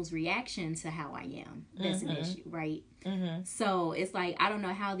so people's reaction to how I am. That's an issue, right? Mm-hmm. So it's like, I don't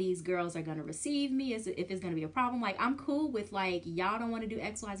know how these girls are going to receive me, if it's going to be a problem. Like, I'm cool with, like, y'all don't want to do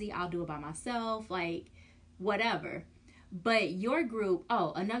X, Y, Z. I'll do it by myself. Like, whatever. But your group,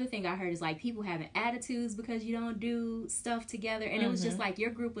 another thing I heard is, like, people having attitudes because you don't do stuff together. And it was just like, your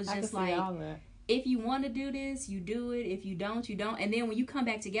group was just like... If you want to do this, you do it. If you don't, you don't. And then when you come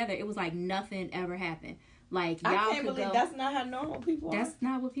back together, it was like nothing ever happened. Like, y'all I can't could believe go. that's not how normal people are. That's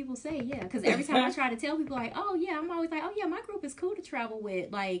not what people say, yeah. Because every time I try to tell people, like, oh, yeah, I'm always like, oh, yeah, my group is cool to travel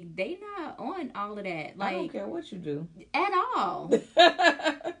with. Like, they not on all of that. Like, I don't care what you do. At all.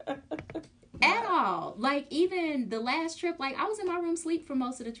 At all. Like, even the last trip, like, I was in my room sleep for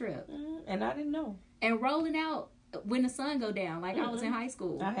most of the trip. And I didn't know. And rolling out when the sun go down, like I was in high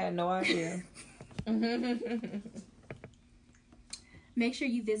school. I had no idea. Make sure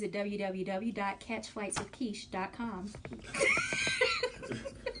you visit www.catchflightswithkeish.com. Is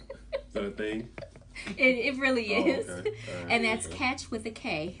that a thing? It really is. Okay. And that's catch with a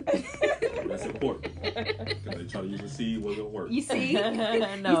K. That's important. Because they try to use a C, it wasn't work. You see?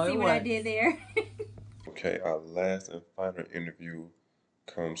 No, you see what I did there? Okay, our last and final interview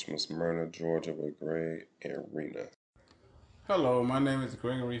comes from Smyrna, Georgia with Greg and Rena. Hello, my name is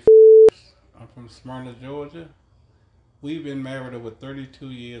Gregory. I'm from Smyrna, Georgia. We've been married over 32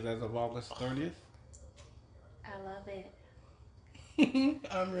 years as of August 30th. I love it.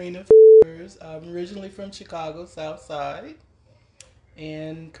 I'm Rena. I'm originally from Chicago, South Side,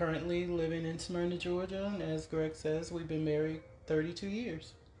 and currently living in Smyrna, Georgia. And as Greg says, we've been married 32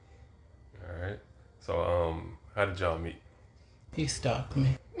 years. All right. So, how did y'all meet? He stalked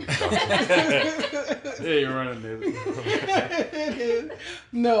me. Yeah, you're running this.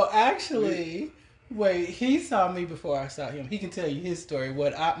 No, actually, wait, he saw me before I saw him. He can tell you his story.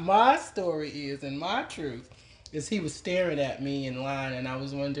 My story is, and my truth, is he was staring at me in line, and I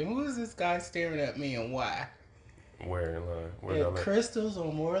was wondering, who is this guy staring at me and why? Where in line? Where At y'all at? Crystals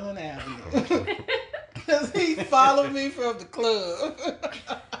on Moreland Avenue. Because he followed me from the club.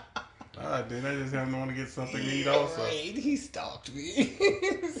 Then I just happened to want to get something to eat also. Right, he stalked me.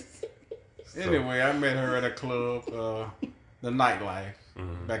 Anyway, I met her at a club, the Nightlife,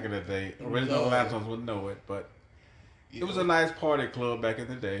 back in the day. Original Lanterns would know it, but it was a nice party club back in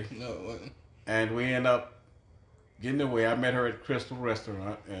the day. No, it wasn't. And we ended up getting away. I met her at Crystal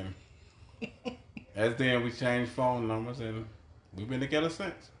Restaurant, and as then we changed phone numbers, and we've been together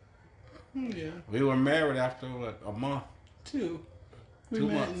since. Yeah, We were married after, a month? 2. We 2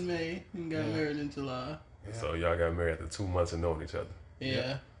 met months. in May and got married in July. So y'all got married after 2 months of knowing each other.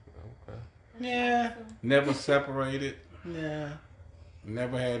 Yeah. Okay. Yeah. Never separated. Yeah.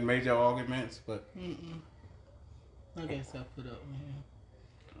 Never had major arguments, but I guess I put up with him.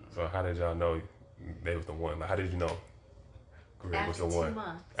 So how did y'all know they was the one? Like, how did you know Greg was the After 2 one?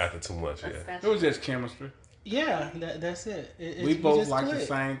 months. After 2 months, yeah. it was just chemistry. Yeah, that's it. We both just like the clicked.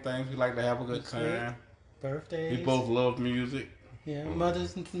 same things. We like to have a good We clicked. time. Birthdays. We both love music. Yeah,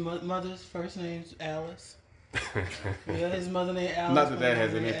 mother's first name's Alice. Yeah, his mother named Alice. Not that my that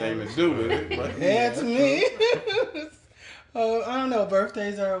has mother named anything Alice. to do with it, but Yeah, to me. I don't know.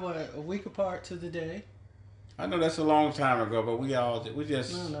 Birthdays are a week apart to the day. I know that's a long time ago, but we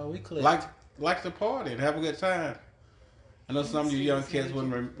just No, we clicked. like to party and have a good time. I know some of you young kids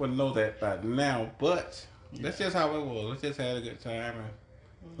wouldn't know that by now, but that's just how it was. We just had a good time and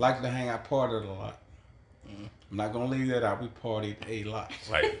liked to hang out, partied a lot. I'm not gonna leave that out. We partied a lot.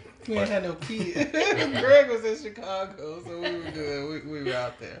 Like, We ain't had no kids. Greg was in Chicago, so we were good. We were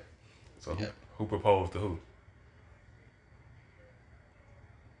out there. so who proposed to who?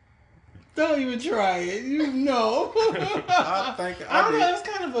 Don't even try it. You know. I think I don't know. did. It was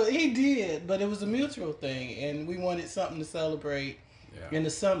kind of he did, but it was a mutual thing, and we wanted something to celebrate in the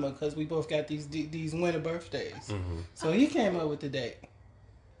summer because we both got these winter birthdays. So he came up with the date.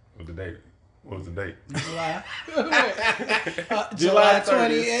 What the date? What was the date? July. July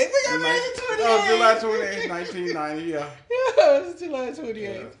 28th. We got married in 28. Oh, July 28th, 1990. Yeah. Yeah, it was July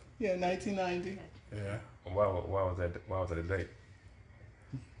 28th. Yeah, 1990. Yeah. Why was that? Why was that a date?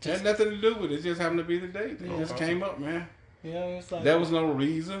 Had nothing to do with it. It just happened to be the date. It just awesome. came up, man. Yeah, it was like There was no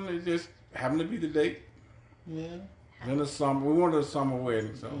reason. It just happened to be the date. Yeah. Then the summer. We wanted a summer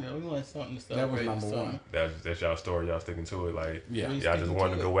wedding, so Yeah, we wanted something to that was celebrate. number the summer. one. That's y'all story. Y'all sticking to it. Like Yeah. We y'all just sticking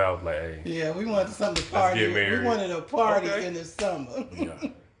wanted to to it. go out. Like, hey. Yeah, we wanted something to Let's party. get married. We wanted a party Okay. in the summer. Yeah.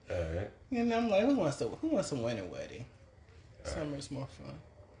 All right. And I'm like, who wants a winter wedding? Summer is more fun.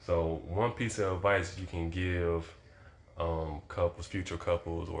 So one piece of advice you can give couples, future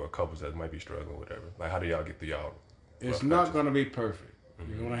couples, or couples that might be struggling, whatever. Like, how do y'all get through y'all? It's rough not patches? going to be perfect.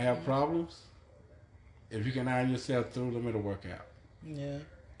 You're going to have problems. If you can iron yourself through them, it'll work out. Yeah,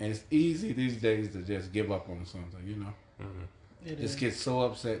 And it's easy these days to just give up on something, you know. it Just is. get so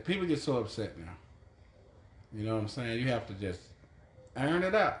upset. People get so upset now. You know what I'm saying? You have to just iron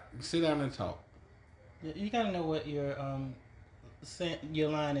it out. Sit down and talk. You gotta know what your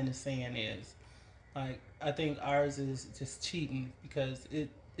line in the sand is. Like, I think ours is just cheating because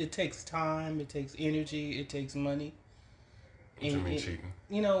it takes time, it takes energy, it takes money. What you mean cheating?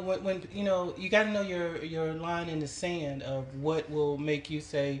 You know, when you know, you got to know your line in the sand of what will make you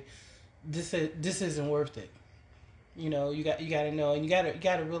say this isn't worth it. You know, you got to know, and you got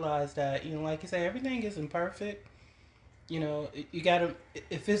to realize that, you know, like you say, everything isn't perfect. You know, you got to,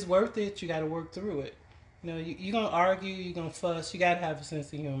 if it's worth it, you got to work through it. You know, you're going to argue, you're going to fuss, you got to have a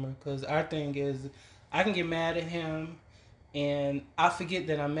sense of humor, because our thing is, I can get mad at him and I forget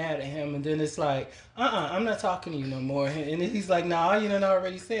that I'm mad at him, and then it's like, I'm not talking to you no more. And he's like, nah, you done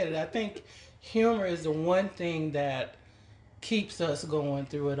already said it. I think humor is the one thing that keeps us going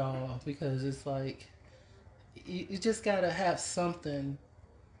through it all, because it's like, you just got to have something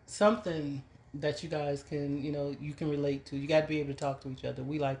that you guys can, you know, you can relate to. You got to be able to talk to each other.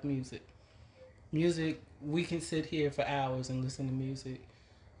 We like music. Music, we can sit here for hours and listen to music.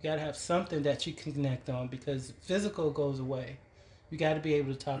 You got to have something that you can connect on, because physical goes away. You got to be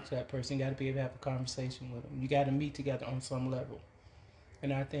able to talk to that person. You got to be able to have a conversation with them. You got to meet together on some level.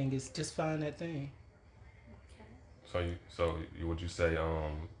 And our thing is just find that thing. So would you say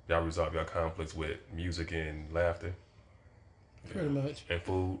y'all resolve your conflicts with music and laughter Pretty much. and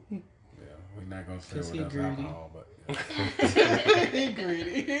food? Yeah, we're not going to say 'Cause he what else greedy. alcohol, but yeah. He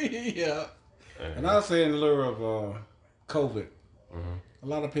greedy. Yeah. And I'll say in lieu of COVID, Mm-hmm. a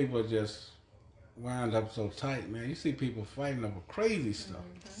lot of people are just wound up so tight, man. You see people fighting over crazy stuff.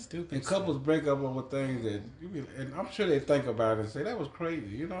 Stupid. And couples break up over things that, and I'm sure they think about it and say, that was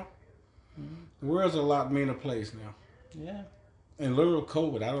crazy, you know? The world's a lot meaner place now. Yeah. In lieu of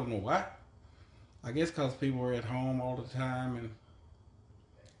COVID, I don't know why. I guess because people were at home all the time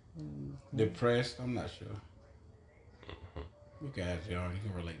and depressed. I'm not sure. You guys, young, you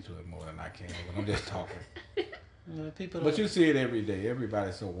can relate to it more than I can, but I'm just talking. You know, people But don't- you see it every day.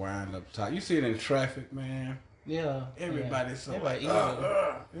 Everybody's so wound up tight. You see it in traffic, man. Yeah. Everybody's so Everybody like,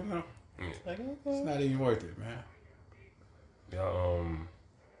 eager. you know, Like, it's okay. not even worth it, man. Y'all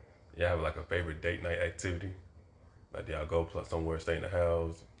have like a favorite date night activity? Like, do y'all go somewhere, stay in the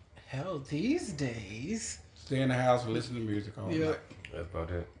house? Hell, these days. Stay in the house and listen to music all Yeah. night. That's about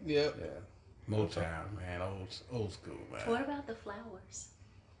it. Yep. Yeah. Motown, man. Old school, man. What about the flowers?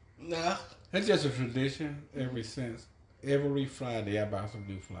 Nah. It's just a tradition ever since. Every Friday, I buy some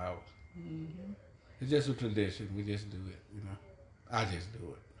new flowers. It's just a tradition. We just do it, you know. I just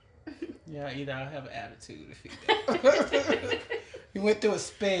do it. Yeah, either I have an attitude if he He went through a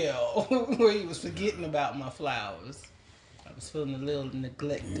spell where he was forgetting about my flowers. I was feeling a little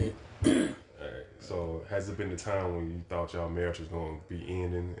neglected. All right. So, has it been the time when you thought y'all marriage was going to be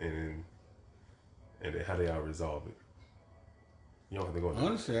ending, and then how do y'all resolve it? You don't have to go into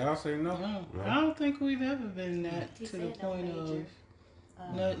Honestly, I'll say no. No, No? I don't think we've ever been that He to the said no point major,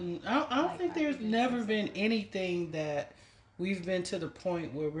 of nothing. I don't think there's never been anything that we've been to the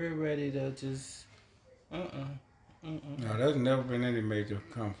point where we're ready to just, No, there's never been any major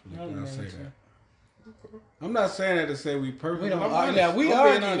conflict. No I'll say major. that. I'm not saying that to say we perfect. We don't. I'm argue. honest. Now we I'm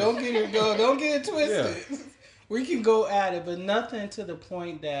being argue. honest. Don't get it go. Don't get it twisted. We can go at it, but nothing to the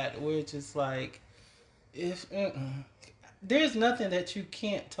point that we're just like, if there's nothing that you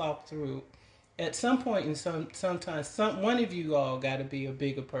can't talk through. At some point, and sometimes one of you all got to be a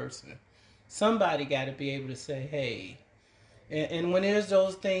bigger person. Somebody got to be able to say, "Hey, And when there's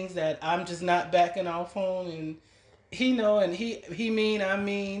those things that I'm just not backing off on, and he know, and he mean, I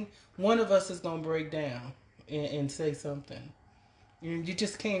mean, one of us is gonna break down and say something. You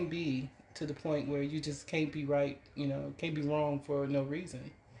just can't be to the point where you just can't be right, can't be wrong for no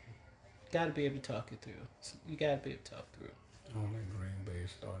reason. Got to be able to talk it through. You got to be able to talk through it. Only Green Bay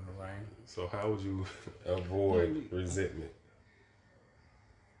starting to rain. So how would you avoid resentment?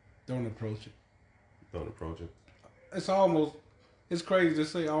 Don't approach it. Don't approach it. It's crazy to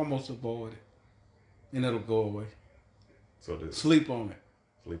say almost avoid it. And it'll go away. So sleep on it.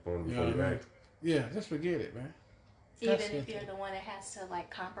 Sleep on it before you act. Yeah, just forget it, man. Even if you're the one that has to like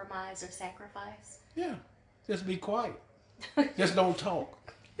compromise or sacrifice. Yeah, just be quiet. Just don't talk.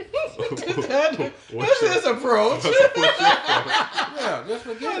 What's his approach? Yeah, just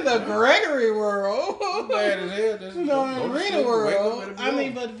forget in the Gregory world. Bad as hell. Just, in the Rena world. I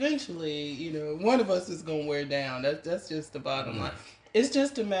mean, but eventually, one of us is gonna wear down. That's just the bottom line. It's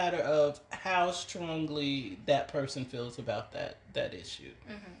just a matter of how strongly that person feels about that issue.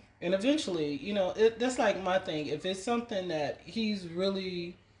 Mm-hmm. And eventually, that's like my thing. If it's something that he's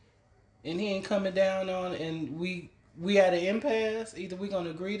really, and he ain't coming down on, and we at an impasse, either we're going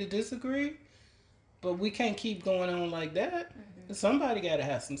to agree to disagree, but we can't keep going on like that. Mm-hmm. Somebody got to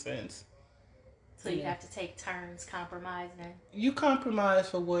have some sense. So you have to take turns compromising? You compromise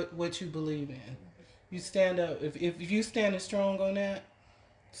for what you believe in. Mm-hmm. You stand up. If you standing strong on that,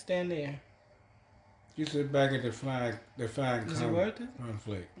 stand there. You sit back and define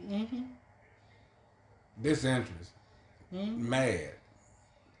conflict. Mm-hmm. Disinterest. Mm-hmm. Mad.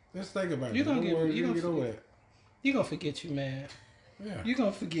 Just think about it. You're going to get over it. You're going to forget you mad. Yeah. You're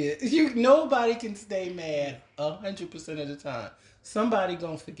going to forget. Nobody can stay mad 100% of the time. Somebody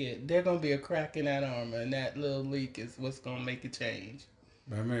going to forget. There's going to be a crack in that armor, and that little leak is what's going to make it change.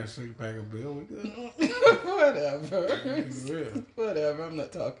 My man, 6-pack of Bill, we good. Whatever. I'm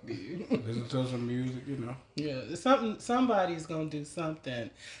not talking to you. Listen to some music, Yeah, somebody's gonna do something.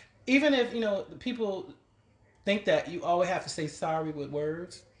 Even if people think that you always have to say sorry with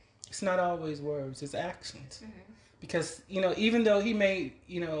words. It's not always words. It's actions. Mm-hmm. Because even though he may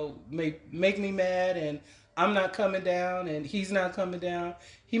make me mad, and I'm not coming down, and he's not coming down,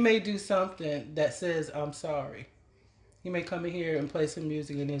 he may do something that says I'm sorry. He may come in here and play some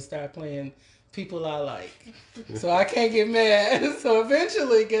music and then start playing people I like. So I can't get mad. So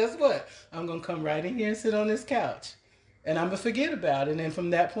eventually, guess what? I'm going to come right in here and sit on this couch. And I'm going to forget about it. And then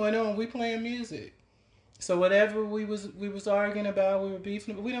from that point on, we playing music. So whatever we was arguing about, we were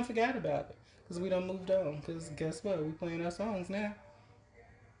beefing, but we don't forget about it. Because we done moved on. Because guess what? We playing our songs now.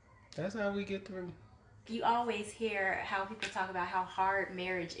 That's how we get through. You always hear how people talk about how hard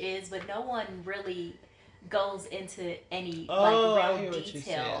marriage is, but no one really goes into any real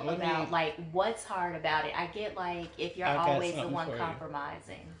detail about what's hard about it. I get if you're always the one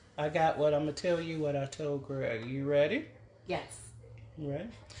compromising. I got what I'm gonna tell you. What I told Greg. You ready? Yes. Right.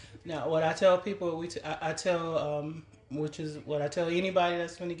 Now, what I tell people, I tell which is what I tell anybody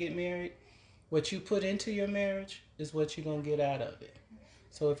that's going to get married. What you put into your marriage is what you're gonna get out of it.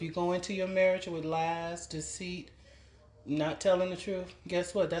 So if you go into your marriage with lies, deceit, not telling the truth,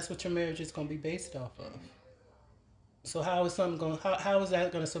 guess what? That's what your marriage is going to be based off of. So how is how is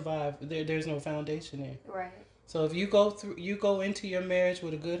that going to survive? There's no foundation there. Right. So if you go into your marriage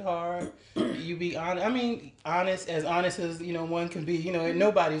with a good heart, you be honest. I mean, honest as one can be.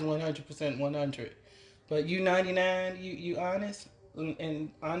 Nobody's 100% 100, but you 99. You honest,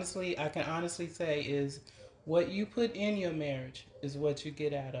 and honestly, I can honestly say is what you put in your marriage is what you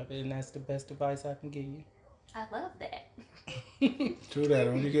get out of it, and that's the best advice I can give you. I love that. True that.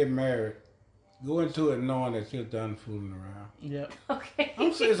 When you get married, go into it knowing that you're done fooling around. Yep. Okay.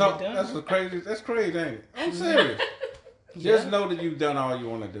 I'm serious. That's crazy, ain't it? I'm serious. Just know that you've done all you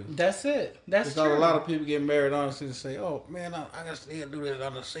want to do. That's it. That's true. Because a lot of people get married honestly and say, "Oh man, I can still do this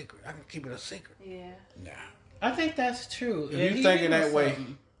under secret. I can keep it a secret." Yeah. Nah. I think that's true. If you're thinking that way,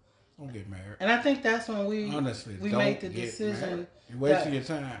 don't get married. And I think that's when we made the decision. You're wasting your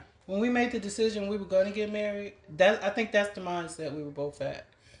time. When we made the decision we were going to get married, I think that's the mindset we were both at.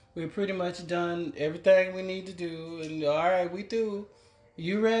 We were pretty much done everything we need to do, and all right, we do.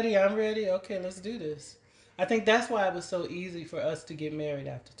 You ready? I'm ready. Okay, let's do this. I think that's why it was so easy for us to get married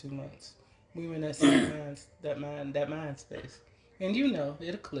after 2 months. We were in that same mind space, and it'll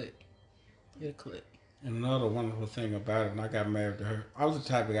click. It'll click. And another wonderful thing about it, and I got married to her. I was the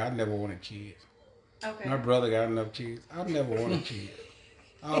type of guy I never wanted kids. Okay. My brother got enough kids. I never wanted kids.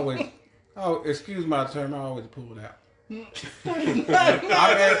 Excuse my term, I always pulled out. And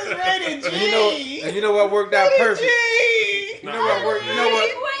you know what worked out perfect? You know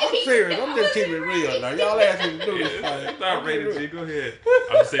what? I'm serious. I'm just keeping it real now. Y'all asked me to do this thing. Stop rated G. Go ahead.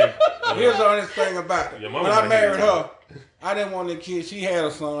 I'm saying. Here's the honest thing about it. Your When mama I might married hear her, I didn't want a kid. She had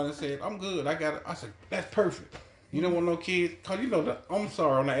a son and said, I'm good. I said, that's perfect. You don't want no kids? Because you know, I'm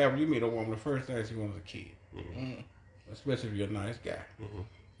sorry, on the average, you meet a woman, the first thing she wants is a kid. Mm-hmm. Especially if you're a nice guy. Mm-hmm.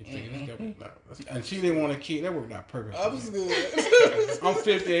 You think and she didn't want a kid. That worked out perfect. I was good. I'm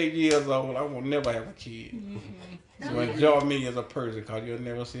 58 years old. I will never have a kid. Mm-hmm. So enjoy me as a person because you'll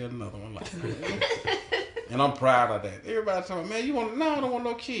never see another one like that. And I'm proud of that. Everybody telling me, man, you want? No, I don't want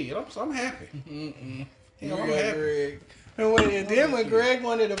no kid. I'm happy. Mm-mm. You know, I'm happy. Greg. And then when Greg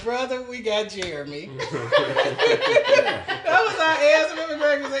wanted a brother, we got Jeremy. That was our answer. When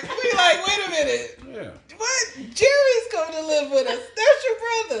Greg was like, wait a minute. Yeah. What? Jerry's coming to live with us. That's your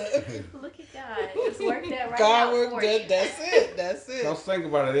brother. Look at God. It's worked that right God out worked for that. you. That's it. So think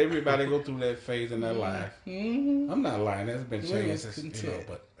about it. Everybody go through that phase in their life. Mm-hmm. I'm not lying. That's been changed Women's since, content.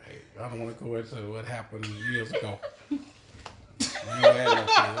 but hey, I don't want to go into what happened years ago. I ain't had no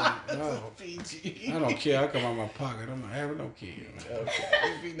kid. No. PG. I don't care. I come out of my pocket. I'm not having no kid.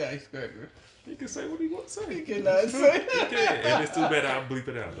 Okay. Be nice, Gregor. He can say what he wants to say. You cannot say. He can. If it's too bad, I'll bleep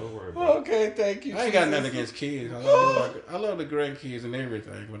it out. Don't worry about it. Okay, thank you. I ain't got nothing against kids. I love the grandkids and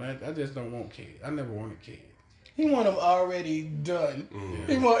everything, but I just don't want kids. I never wanted kids. He want them already done.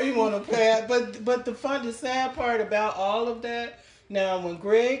 He want a pad. But the sad part about all of that. Now, when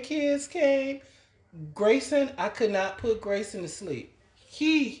Greg kids came, Grayson, I could not put Grayson to sleep.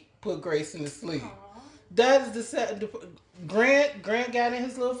 He put Grayson to sleep. Aww. That is the sad. Grant got in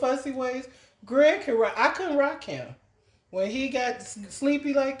his little fussy ways. Greg could rock. I couldn't rock him. When he got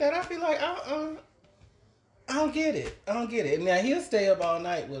sleepy like that, I'd be like, I don't get it. I don't get it. Now he'll stay up all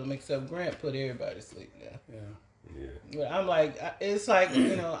night with him, except Grant put everybody to sleep now. Yeah. But I'm like, it's like,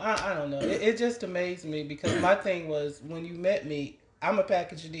 you know, I don't know. It just amazed me because my thing was when you met me, I'm a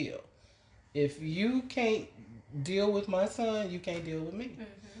package deal. If you can't deal with my son, you can't deal with me.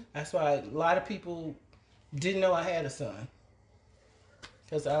 Mm-hmm. That's why a lot of people didn't know I had a son.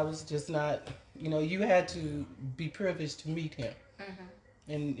 Because I was just not, you know, you had to be privileged to meet him.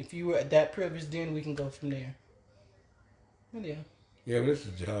 Mm-hmm. And if you were that privileged, then we can go from there. But yeah. Yeah, but it's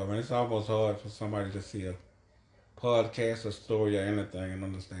a job, and it's almost hard for somebody to see a podcast, a story, or anything and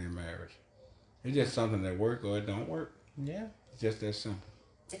understand marriage. It's just something that works or it don't work. Yeah. It's just that simple.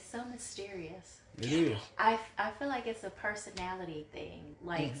 It's so mysterious. It is. I feel like it's a personality thing.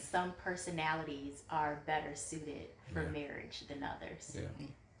 Like some personalities are better suited for marriage than others. Yeah.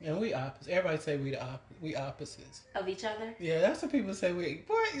 And we opposites. Everybody say we opposites. Of each other? Yeah, that's what people say.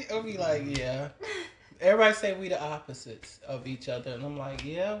 I'll be like, yeah. Everybody say we the opposites of each other. And I'm like,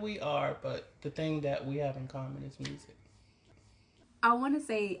 yeah, we are. But the thing that we have in common is music. I want to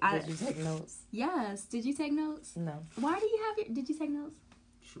say... Did you take notes? Yes. Did you take notes? No. Why do you have your... Did you take notes?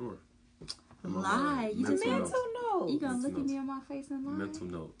 Sure. Lie. You just mental notes. You gonna look at me in my face and lie? Mental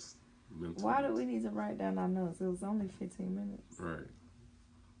notes. Why do we need to write down our notes? It was only 15 minutes. Right.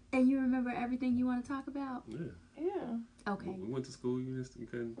 And you remember everything you want to talk about? Yeah. Okay. We went to school. You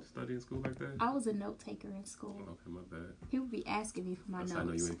couldn't study in school like that? I was a note taker in school. Okay, my bad. He would be asking me for my notes. I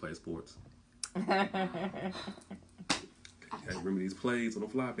know you ain't play sports. Hey, remember these plays on the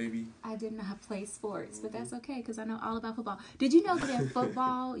fly, baby? I did not play sports, but that's okay because I know all about football. Did you know that in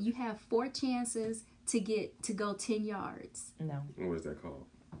football you have 4 chances to go 10 yards? No. What is that called?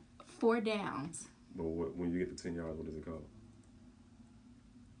 4 downs. But when you get to 10 yards, what is it called?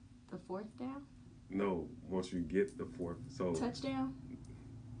 The 4th down? No, once you get the 4th, so touchdown.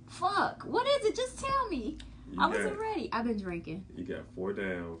 Fuck! What is it? Just tell me. I wasn't ready. I've been drinking. You got 4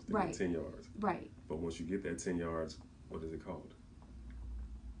 downs to get 10 yards. Right. But once you get that 10 yards, what is it called?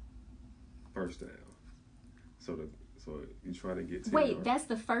 First down. So you try to get 10 Wait, yards. that's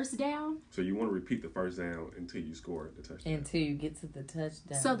the first down? So you want to repeat the first down until you score the touchdown. Until you get to the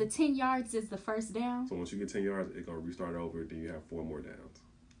touchdown. So the 10 yards is the first down? So once you get 10 yards, it's going to restart over. Then you have 4 more downs.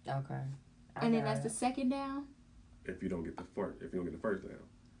 Okay. And then that's the second down? If you don't get the first down.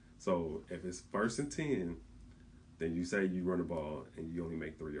 So if it's 1st and 10, then you say you run the ball and you only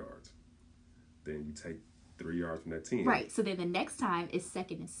make 3 yards. Then you take 3 yards from that 10. Right. So then the next time is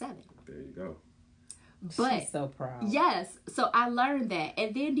 2nd and 7. There you go. But she's so proud. Yes. So I learned that.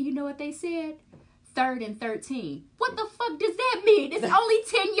 And then do you know what they said? 3rd and 13. What the fuck does that mean? It's only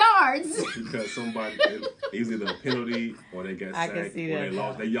 10 yards. Because somebody, it was either a penalty or they got sacked. I can see that. They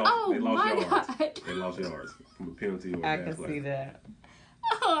lost yards. God. They lost yards from a penalty or a I bad can play. see that.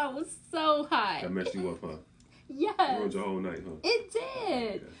 Oh, I was so hot. That messed you up, huh? Yes. It ruined your whole night, huh? It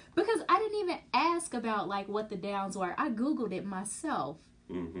did. Okay. Because I didn't even ask about like what the downs were. I Googled it myself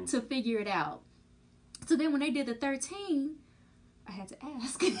to figure it out. So then when they did the 13, I had to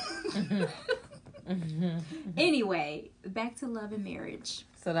ask. Anyway, back to Love and Marriage.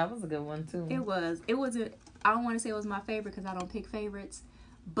 So that was a good one too. It was. I don't want to say it was my favorite because I don't pick favorites,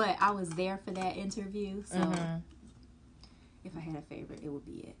 but I was there for that interview. So if I had a favorite, it would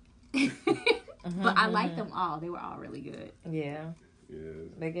be it. But I liked them all. They were all really good. Yeah. Yeah.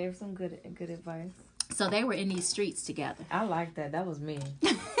 They gave some good advice. So they were in these streets together. I like that. That was me.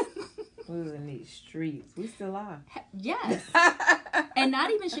 We was in these streets. We still are. Yes. And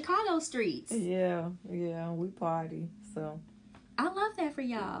not even Chicago streets. Yeah. We party. So I love that for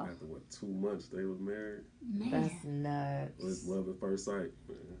y'all. After 2 months they was married. Man. that's nuts. It was love at first sight,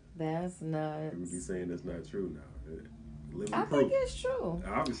 man. That's nuts. People be saying that's not true now. Living I proof. think it's true.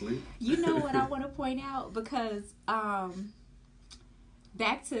 Obviously. You know what I want to point out? Because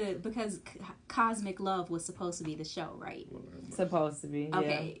because Cosmic Love was supposed to be the show, right? Supposed to be. Yeah.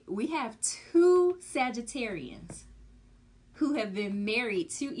 Okay, we have 2 Sagittarians who have been married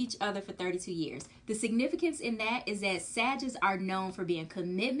to each other for 32 years. The significance in that is that Sagittarians are known for being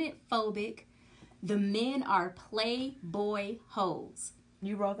commitment phobic. The men are playboy hoes.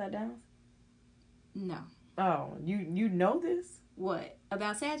 You wrote that down? No. Oh, you know this? What?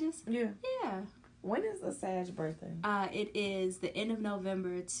 About Sagittarians? Yeah. Yeah. When is a Sag birthday? It is the end of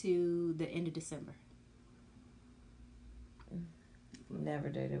November to the end of December. Never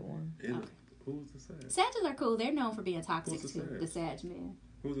dated one. And Okay. who's the Sag? Sagittarians are cool. They're known for being toxic Who's the too. Sag? The Sag men.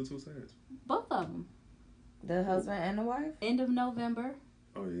 Who's the 2 Sags? Both of them. The husband and the wife? End of November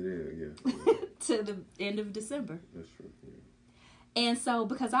Oh yeah. to the end of December. That's true. Yeah. And so,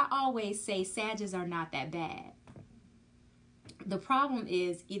 because I always say Sagittarians are not that bad. The problem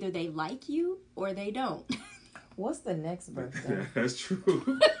is either they like you or they don't. What's the next birthday? That's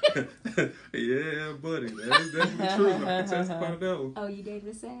true. Yeah, buddy. That is definitely true. I can testify to that one. Oh, you dated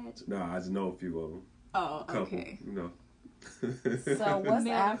a Sag? Nah, I just know a few of them. Oh, Couple, okay. you know. So what's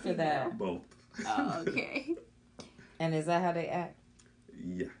Male or after female? that? Both. Oh, okay. And is that how they act?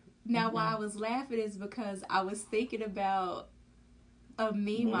 Yeah. Now, why I was laughing is because I was thinking about a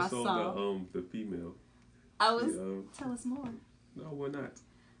meme More I so saw. the female. I was Yeah. tell us more. No, we're not.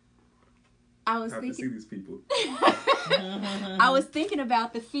 I was I have to see thinking. these people. I was thinking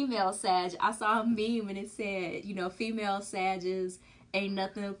about the female Sag. I saw a meme and it said, female Sages ain't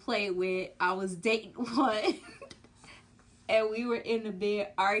nothing to play with. I was dating one, and we were in the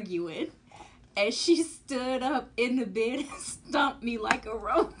bed arguing, and she stood up in the bed and stomped me like a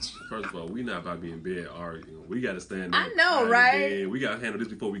roach. First of all, we not about to be in bed arguing. We got to stand I up. know, out of right? bed. We got to handle this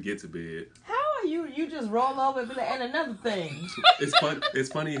before we get to bed. How are you? You just roll over and be like, and another thing. It's fun. It's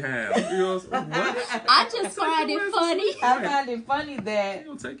funny how. You know what I'm saying? What? I just find it funny. I find it funny that You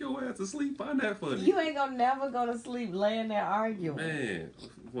gonna take your ass to sleep? Find that funny. you ain't gonna never go to sleep laying there arguing. Man,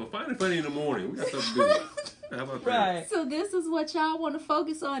 well, find it funny in the morning. We got something to do. How about that? Right. So this is what y'all want to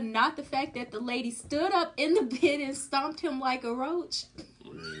focus on, not the fact that the lady stood up in the bed and stomped him like a roach.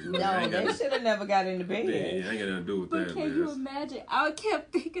 Man, No, I ain't they got- should have never got in the bed. Yeah, I ain't got nothing to do with But that, can man. you imagine? I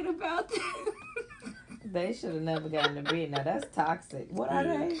kept thinking about that. They should have never got in the bed. Now that's toxic. What are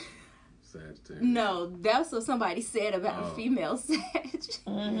Yeah. they? Sagittarius. No, that's what somebody said about Oh. a female Sag.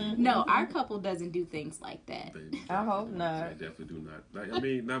 Mm-hmm. No, our couple doesn't do things like that. I hope not. They definitely do not. Like, I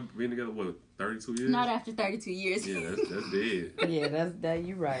mean, not being together, what, 32 years? Not after 32 years. Yeah, that's dead. Yeah, that's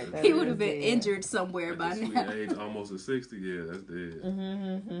you right. That He would is have been dead. injured somewhere At by the sweet now. age, almost at 60, yeah, that's dead.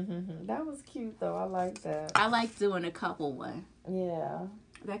 Mm-hmm. That was cute though. I like that. I like doing a couple one. Yeah.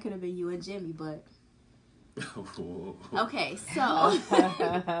 That could have been you and Jimmy, but Whoa. okay. So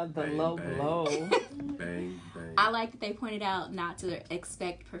The Bang, low bang. blow. Bang, bang. I like that they pointed out not to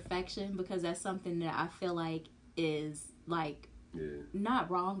expect perfection, because that's something that I feel like is like Yeah. not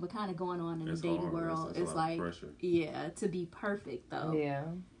wrong, but kind of going on in That's the dating hard. world. That's a It's lot of like, pressure. yeah, to be perfect though. Yeah.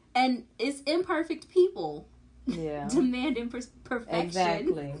 And it's imperfect people Yeah. demanding perfection.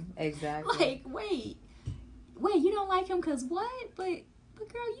 Exactly. Like, wait, you don't like him because what? But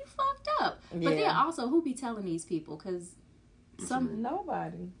girl, you fucked up. But then Yeah. also, who be telling these people? Because some,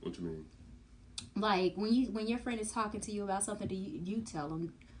 Nobody. What you mean? like, when your friend is talking to you about something, do you tell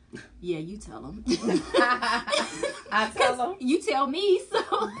them? Yeah, you tell them. I tell them. You tell me,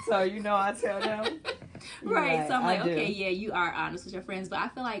 so. So you know I tell them. You're Right, so I'm like, I do. okay, yeah, you are honest with your friends. But I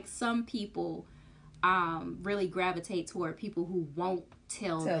feel like some people really gravitate toward people who won't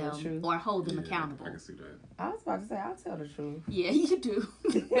tell Tell the them truth. or hold them Yeah, accountable. I can see that. I was about to say I'll tell the truth. Yeah, you do.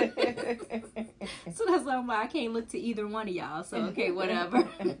 So that's why I'm like, I can't look to either one of y'all. So, okay, whatever.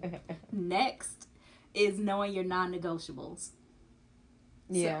 Next is knowing your non-negotiables.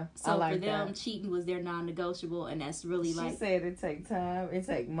 Yeah, So I like for them, that. cheating was their non-negotiable, and that's really She like. said it take time, it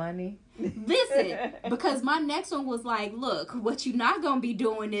take money. Listen, because my next one was like, look, what you not gonna be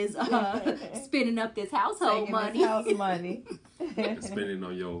doing is spending up this household Taking money. this house money. And spending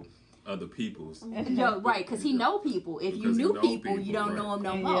on your other people's. No, right, because he know people. If you Because he knew know people, people, you don't right. know them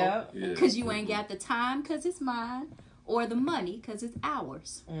no more. Yep. Yeah. Because you ain't got the time because it's mine, or the money because it's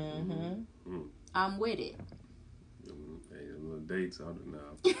ours. Mm-hmm. I'm with it. Hey, little dates, I don't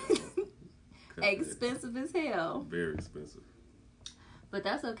know. Expensive as hell. Very expensive. But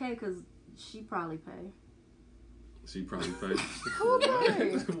that's okay because she probably pay. She probably paid.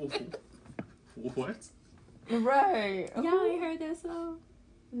 Okay. What? Right. Y'all ain't heard that song?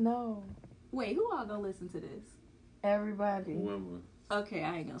 No. Wait, who all gonna listen to this? Everybody. Whoever. Okay,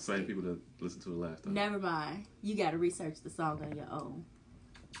 I ain't gonna Same say. people that listened to it last time. Never mind. You gotta research the song on your own.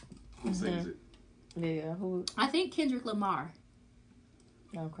 Who sings it? Yeah. Who? I think Kendrick Lamar.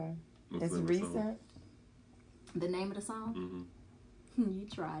 Okay. What's It's the name of the song? recent. The name of the song? Mm-hmm. You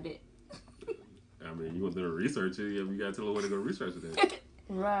tried it. I mean, you want them to research it, yeah, you gotta tell her where to go research it at.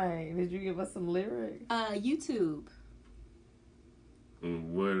 Right. Did you give us some lyrics? YouTube.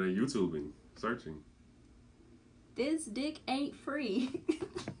 What are they YouTubing? Searching. This dick ain't free.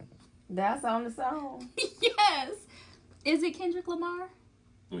 That's on the song. Yes. Is it Kendrick Lamar?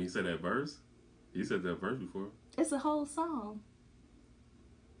 When he said that verse, he said that verse before. It's a whole song.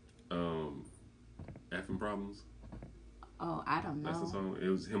 Effing Problems. Oh, I don't That's the know. song. It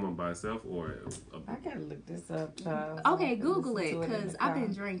was him on by himself, or I gotta look this up, child. Okay, Google it, because I've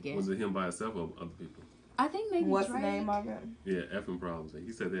been drinking. was it him by himself or other people? I think maybe What's Drake. the name of it? Yeah, effing Problems.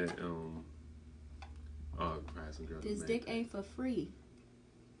 He said that. Oh, Christ, some girls. This mad. dick ain't for free.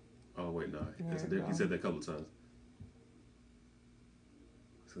 Oh wait, no. There you He go. said that a couple times.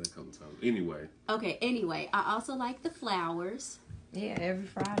 Anyway, Okay, anyway, I also like The Flowers Yeah, every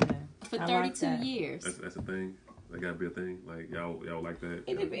Friday. for I 32 like that. years. that's a thing. That gotta be a thing. Like y'all like that.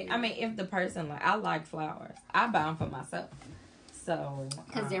 It depends. I mean, if the person I like flowers, I buy them for myself. So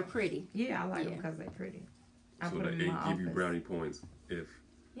Because they're pretty. yeah, I like them Yeah. because they're pretty. I So put that them in it my give you office. brownie points if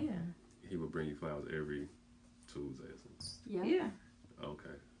Yeah, he would bring you flowers every Tuesday or something. Yeah. yeah. Okay.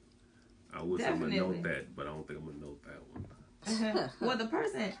 I wish I'm gonna Definitely. note that, but I don't think I'm gonna note that one. Well, the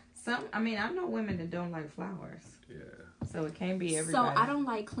person, I know women that don't like flowers, Yeah. so it can't be So everybody. I don't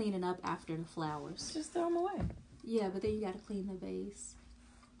like cleaning up after the flowers. Just throw them away. Yeah, but then you gotta clean the vase.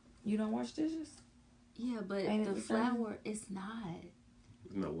 You don't wash dishes. Yeah, but Ain't it the the same? flower, it's not.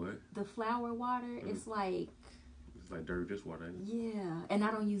 You know what? The flower water, it's like, It's like dirty dishwater, ain't it? yeah. And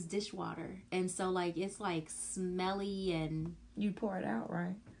I don't use dishwater. And so, like, it's like smelly and You pour it out,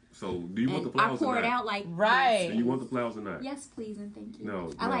 right? So do you want the and I flowers pour or it not? out like Right. Do you want the flowers or not? Yes, please and thank you. No.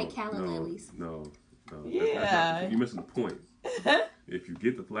 I no, like calla no, lilies. No. That's Yeah. not, you missing the point. If you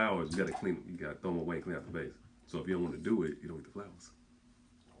get the flowers, you gotta clean them. You gotta throw them away and clean out the vase. So if you don't want to do it, you don't eat the flowers.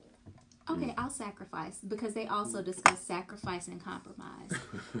 Okay, I'll sacrifice because they also discuss sacrifice and compromise.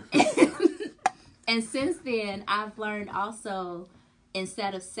 And since then, I've learned also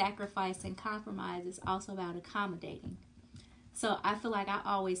instead of sacrifice and compromise, it's also about accommodating. So I feel like I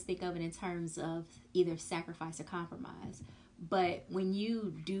always think of it in terms of either sacrifice or compromise. But when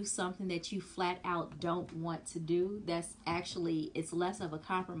you do something that you flat out don't want to do, that's actually, it's less of a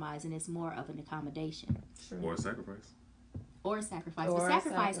compromise and it's more of an accommodation. True. Or a sacrifice. Or a sacrifice. Or But a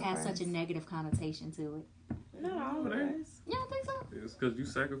sacrifice has sacrifice. such a negative connotation to it. Not always. Yeah, I think so. It's because you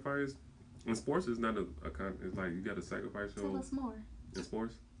sacrifice. In sports, it's not it's like you got to sacrifice Tell your us more. in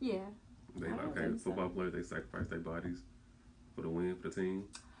sports. Yeah. They I don't okay, think so. football players they sacrifice their bodies for the win for the team.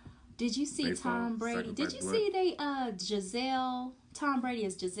 Did you see Baseball, Tom Brady? Did you sacrifice see Giselle? Tom Brady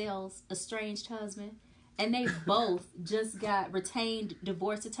is Giselle's estranged husband, and they both just got retained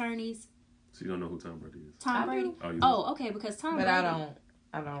divorce attorneys. So you don't know who Tom Brady is. Tom I Brady. do. Oh, you Oh, okay, because Tom But Brady.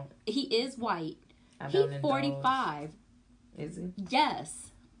 I don't. He is white. I He's don't indulge. 45. Is he? Yes.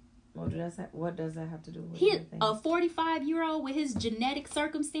 What does that have to do with He anything? a 45-year-old with his genetic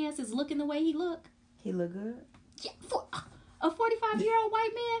circumstances looking the way he look. He look good. Yeah, a 45-year-old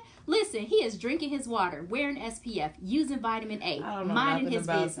white man. Listen, he is drinking his water, wearing SPF, using vitamin A, I don't know minding nothing his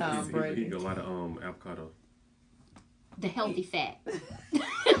about business. Tom He Brady. eat a lot of avocado. The healthy fat.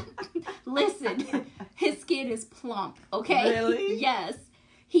 Listen, his skin is plump. Okay. Really? Yes.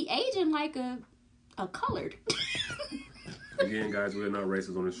 He aging like a colored. Again, guys, we are not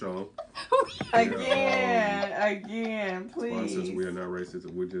racist on the show. Again, Sponsors, we please. are not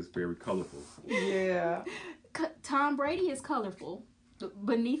racist. We're just very colorful. Yeah. Tom Brady is colorful.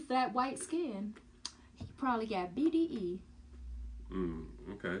 Beneath that white skin, he probably got BDE.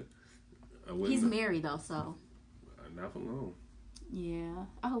 Okay. He's married though, so Not for long. yeah.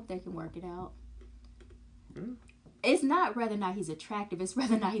 hope they can work it out. Yeah. It's not whether or not he's attractive. It's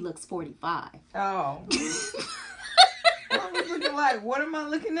whether or not he looks 45. Oh. I was looking like, what am I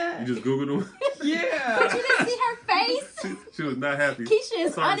looking at? You just Googled him? Yeah. You didn't see her face? She was not happy. Keisha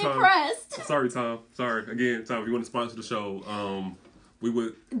is unimpressed. Tom. Sorry, Tom. Sorry. Again, Tom, if you want to sponsor the show, we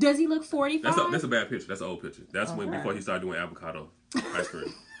would. Does he look 45? That's a bad picture. That's an old picture. That's when before he started doing avocado ice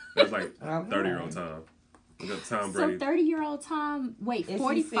cream. That was like 30-year-old Tom. We got Tom Brady. So 30-year-old Tom, wait,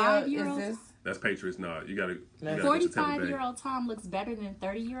 45-year-old? That's Patriots. No, you gotta 45-year-old Tom looks better than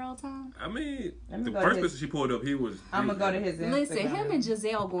 30-year-old Tom? I mean, the first picture she pulled up, I'm going to go to his Instagram. Listen, him and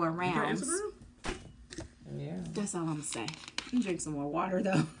Giselle going rounds. Yeah. That's all I'm going to say. I'm drink some more water,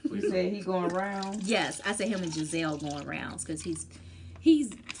 though. You said he going round? Yes, I said him and Giselle going rounds because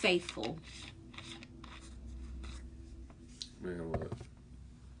he's faithful. Man, what?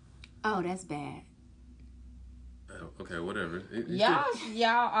 Oh, that's bad. Okay, whatever. Y'all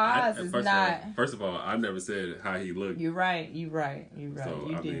eyes is not. First of all, I never said how he looked. You're right. So,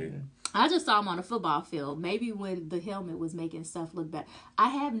 you didn't. I just saw him on a football field. Maybe when the helmet was making stuff look better. I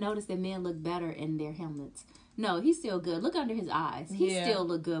have noticed that men look better in their helmets. No, he's still good. Look under his eyes. He still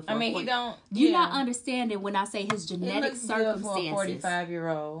look good. For he don't. You're not understanding when I say his genetic circumstances. For a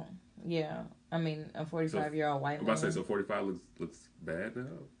 45-year-old. Yeah. I mean, a 45-year-old white man. I'm about to say, so 45 looks bad now?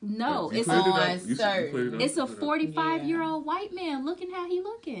 No, it's a 45-year-old Yeah. white man looking how he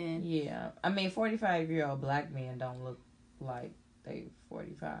looking. Yeah. I mean, 45-year-old black men don't look like they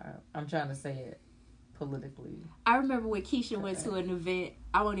 45. I'm trying to say it politically. I remember when Keisha went to an event.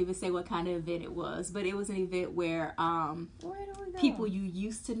 I won't even say what kind of event it was, but it was an event where people you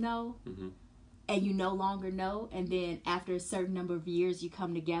used to know and you no longer know, and then after a certain number of years you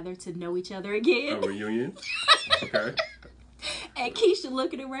come together to know each other again. A reunion? Okay. And Keisha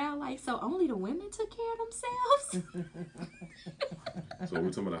looking around like, so only the women took care of themselves? So we're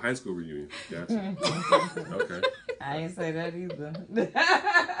talking about a high school reunion. Gotcha. Okay. I ain't say that either.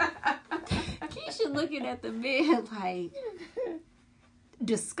 Keisha looking at the men like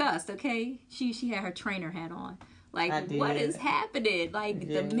disgust, okay? She had her trainer hat on. Like, what is happening? Like,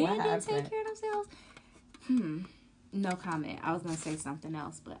 the men didn't take care of themselves? No comment. I was going to say something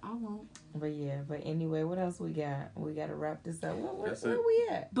else, but I won't. But anyway, what else we got? We got to wrap this up. Where we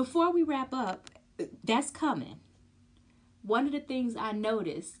at? Before we wrap up, that's coming. One of the things I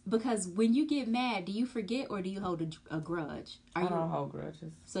noticed, because when you get mad, do you forget or do you hold a grudge? I don't hold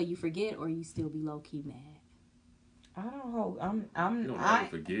grudges. So you forget or you still be low-key mad? I don't hold. You don't ever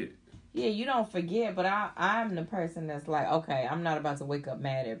forget. Yeah, you don't forget, but I'm the person that's like, okay, I'm not about to wake up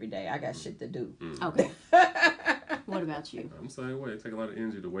mad every day. I got shit to do. Okay. What about you? I'm the same way. It takes a lot of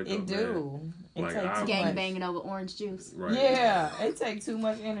energy to wake up. It do. It takes takes gang banging over orange juice. Right. Yeah, it takes too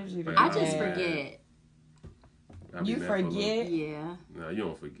much energy to. I just forget. You forget? Yeah. No, you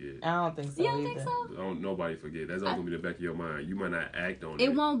don't forget. I don't think so. You don't think so? Don't nobody forget. That's always gonna be the back of your mind. You might not act on it.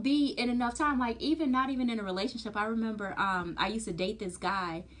 It won't be in enough time. Like not even in a relationship. I remember I used to date this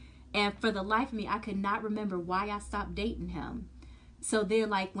guy, and for the life of me, I could not remember why I stopped dating him. So then,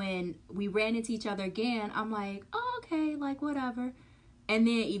 like, when we ran into each other again, I'm like, oh, okay, like, whatever. And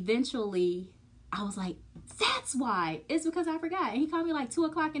then eventually, I was like, that's why. It's because I forgot. And he called me like 2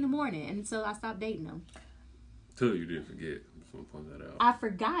 o'clock in the morning. And so I stopped dating him. Till you didn't forget. I just want to point that out. I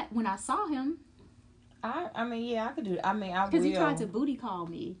forgot when I saw him. I mean, yeah, I could do it. I mean, I will. Because he tried to booty call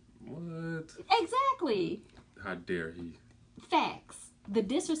me. What? Exactly. How dare he? Facts. The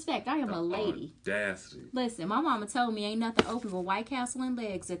disrespect. I am a lady. Audacity. Listen, my mama told me ain't nothing open but White Castle and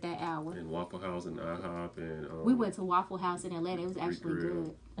legs at that hour. And Waffle House and IHOP and we went to Waffle House in Atlanta. It was actually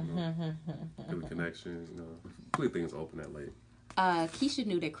good. Philly Connection, plenty of things open that late. Keisha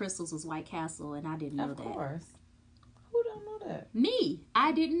knew that Crystal's was White Castle, and I didn't know that. Of course. Who don't know that? Me.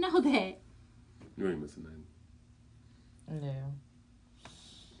 I didn't know that. You ain't missing nothing. Yeah.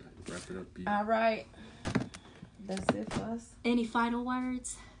 Wrap it up, B. All right. That's it for us. Any final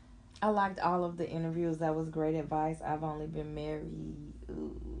words? I liked all of the interviews. That was great advice. I've only been married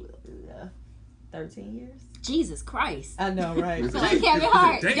 13 years. Jesus Christ. I know, right? So like Kevin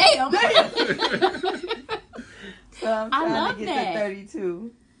Hart. Damn. So I'm trying love to get that. to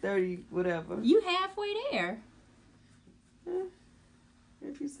 32, 30, whatever. You halfway there.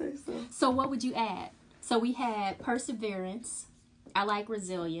 If you say so. So what would you add? So we had perseverance. I like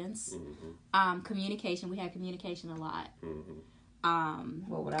resilience. Communication. We had communication a lot.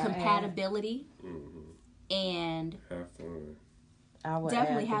 What would I compatibility. And have fun. I would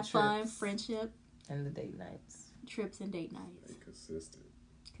definitely add have the fun, trips friendship. and the date nights. Trips and date nights. And consistent.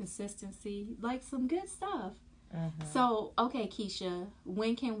 Consistency. Like some good stuff. So, okay, Keisha,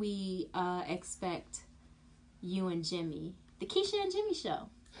 when can we expect you and Jimmy? The Keisha and Jimmy show.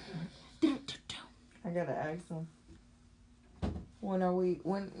 I gotta ask him. When he'll do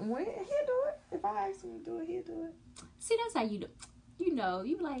it. If I ask him to do it, he'll do it. See, that's how you do. You know,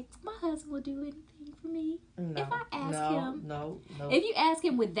 you like, my husband will do anything for me. No, if I ask him, no. If you ask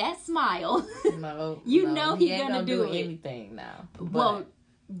him with that smile, no, you know he he's ain't gonna do anything now. Well,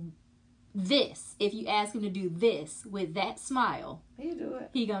 if you ask him to do this with that smile, he'll do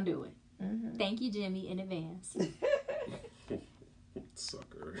it. He gonna do it. Mm-hmm. Thank you, Jimmy, in advance.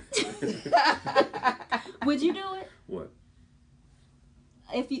 Sucker. Would you do it? What?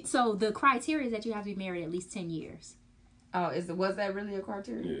 So the criteria is that you have to be married at least 10 years. Oh, was that really a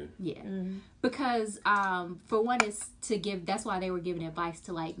criteria? Yeah. Mm-hmm. Because for one, is to give. That's why they were giving advice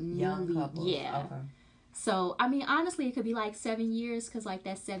to like young couples. Yeah. Okay. So I mean, honestly, it could be like 7 years because like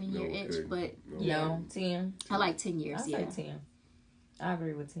that 7-year itch. But no, 10. I like 10 years. I say 10. I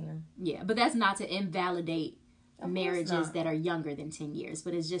agree with 10. Yeah, but that's not to invalidate marriages that are younger than 10 years.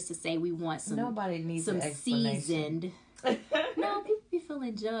 But it's just to say we want some. Nobody needs some an explanation. Seasoned. No, people be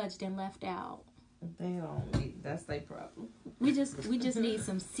feeling judged and left out. They don't. That's their problem. We just need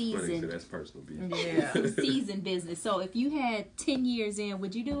some seasoned. That's personal beef. Yeah, some seasoned business. So if you had 10 years in,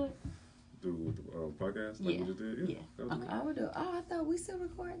 would you do it? Do the podcast like we just did? Yeah. Okay. I would do it. Oh, I thought we still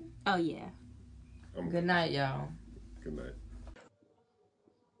recording. Oh yeah. Good night, y'all. Good night.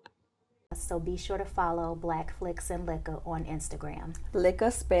 So be sure to follow Black Flicks and Liquor on Instagram. Liquor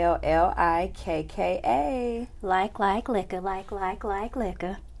spelled Likka. Like liquor, like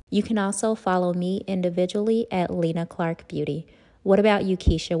liquor. You can also follow me individually at Lena Clark Beauty. What about you,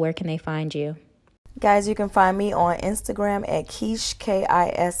 Keisha? Where can they find you? Guys, you can find me on Instagram at Kish,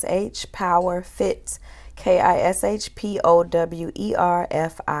 Kish, Power Fit,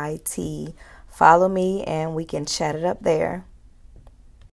 KISHPOWERFIT. Follow me and we can chat it up there.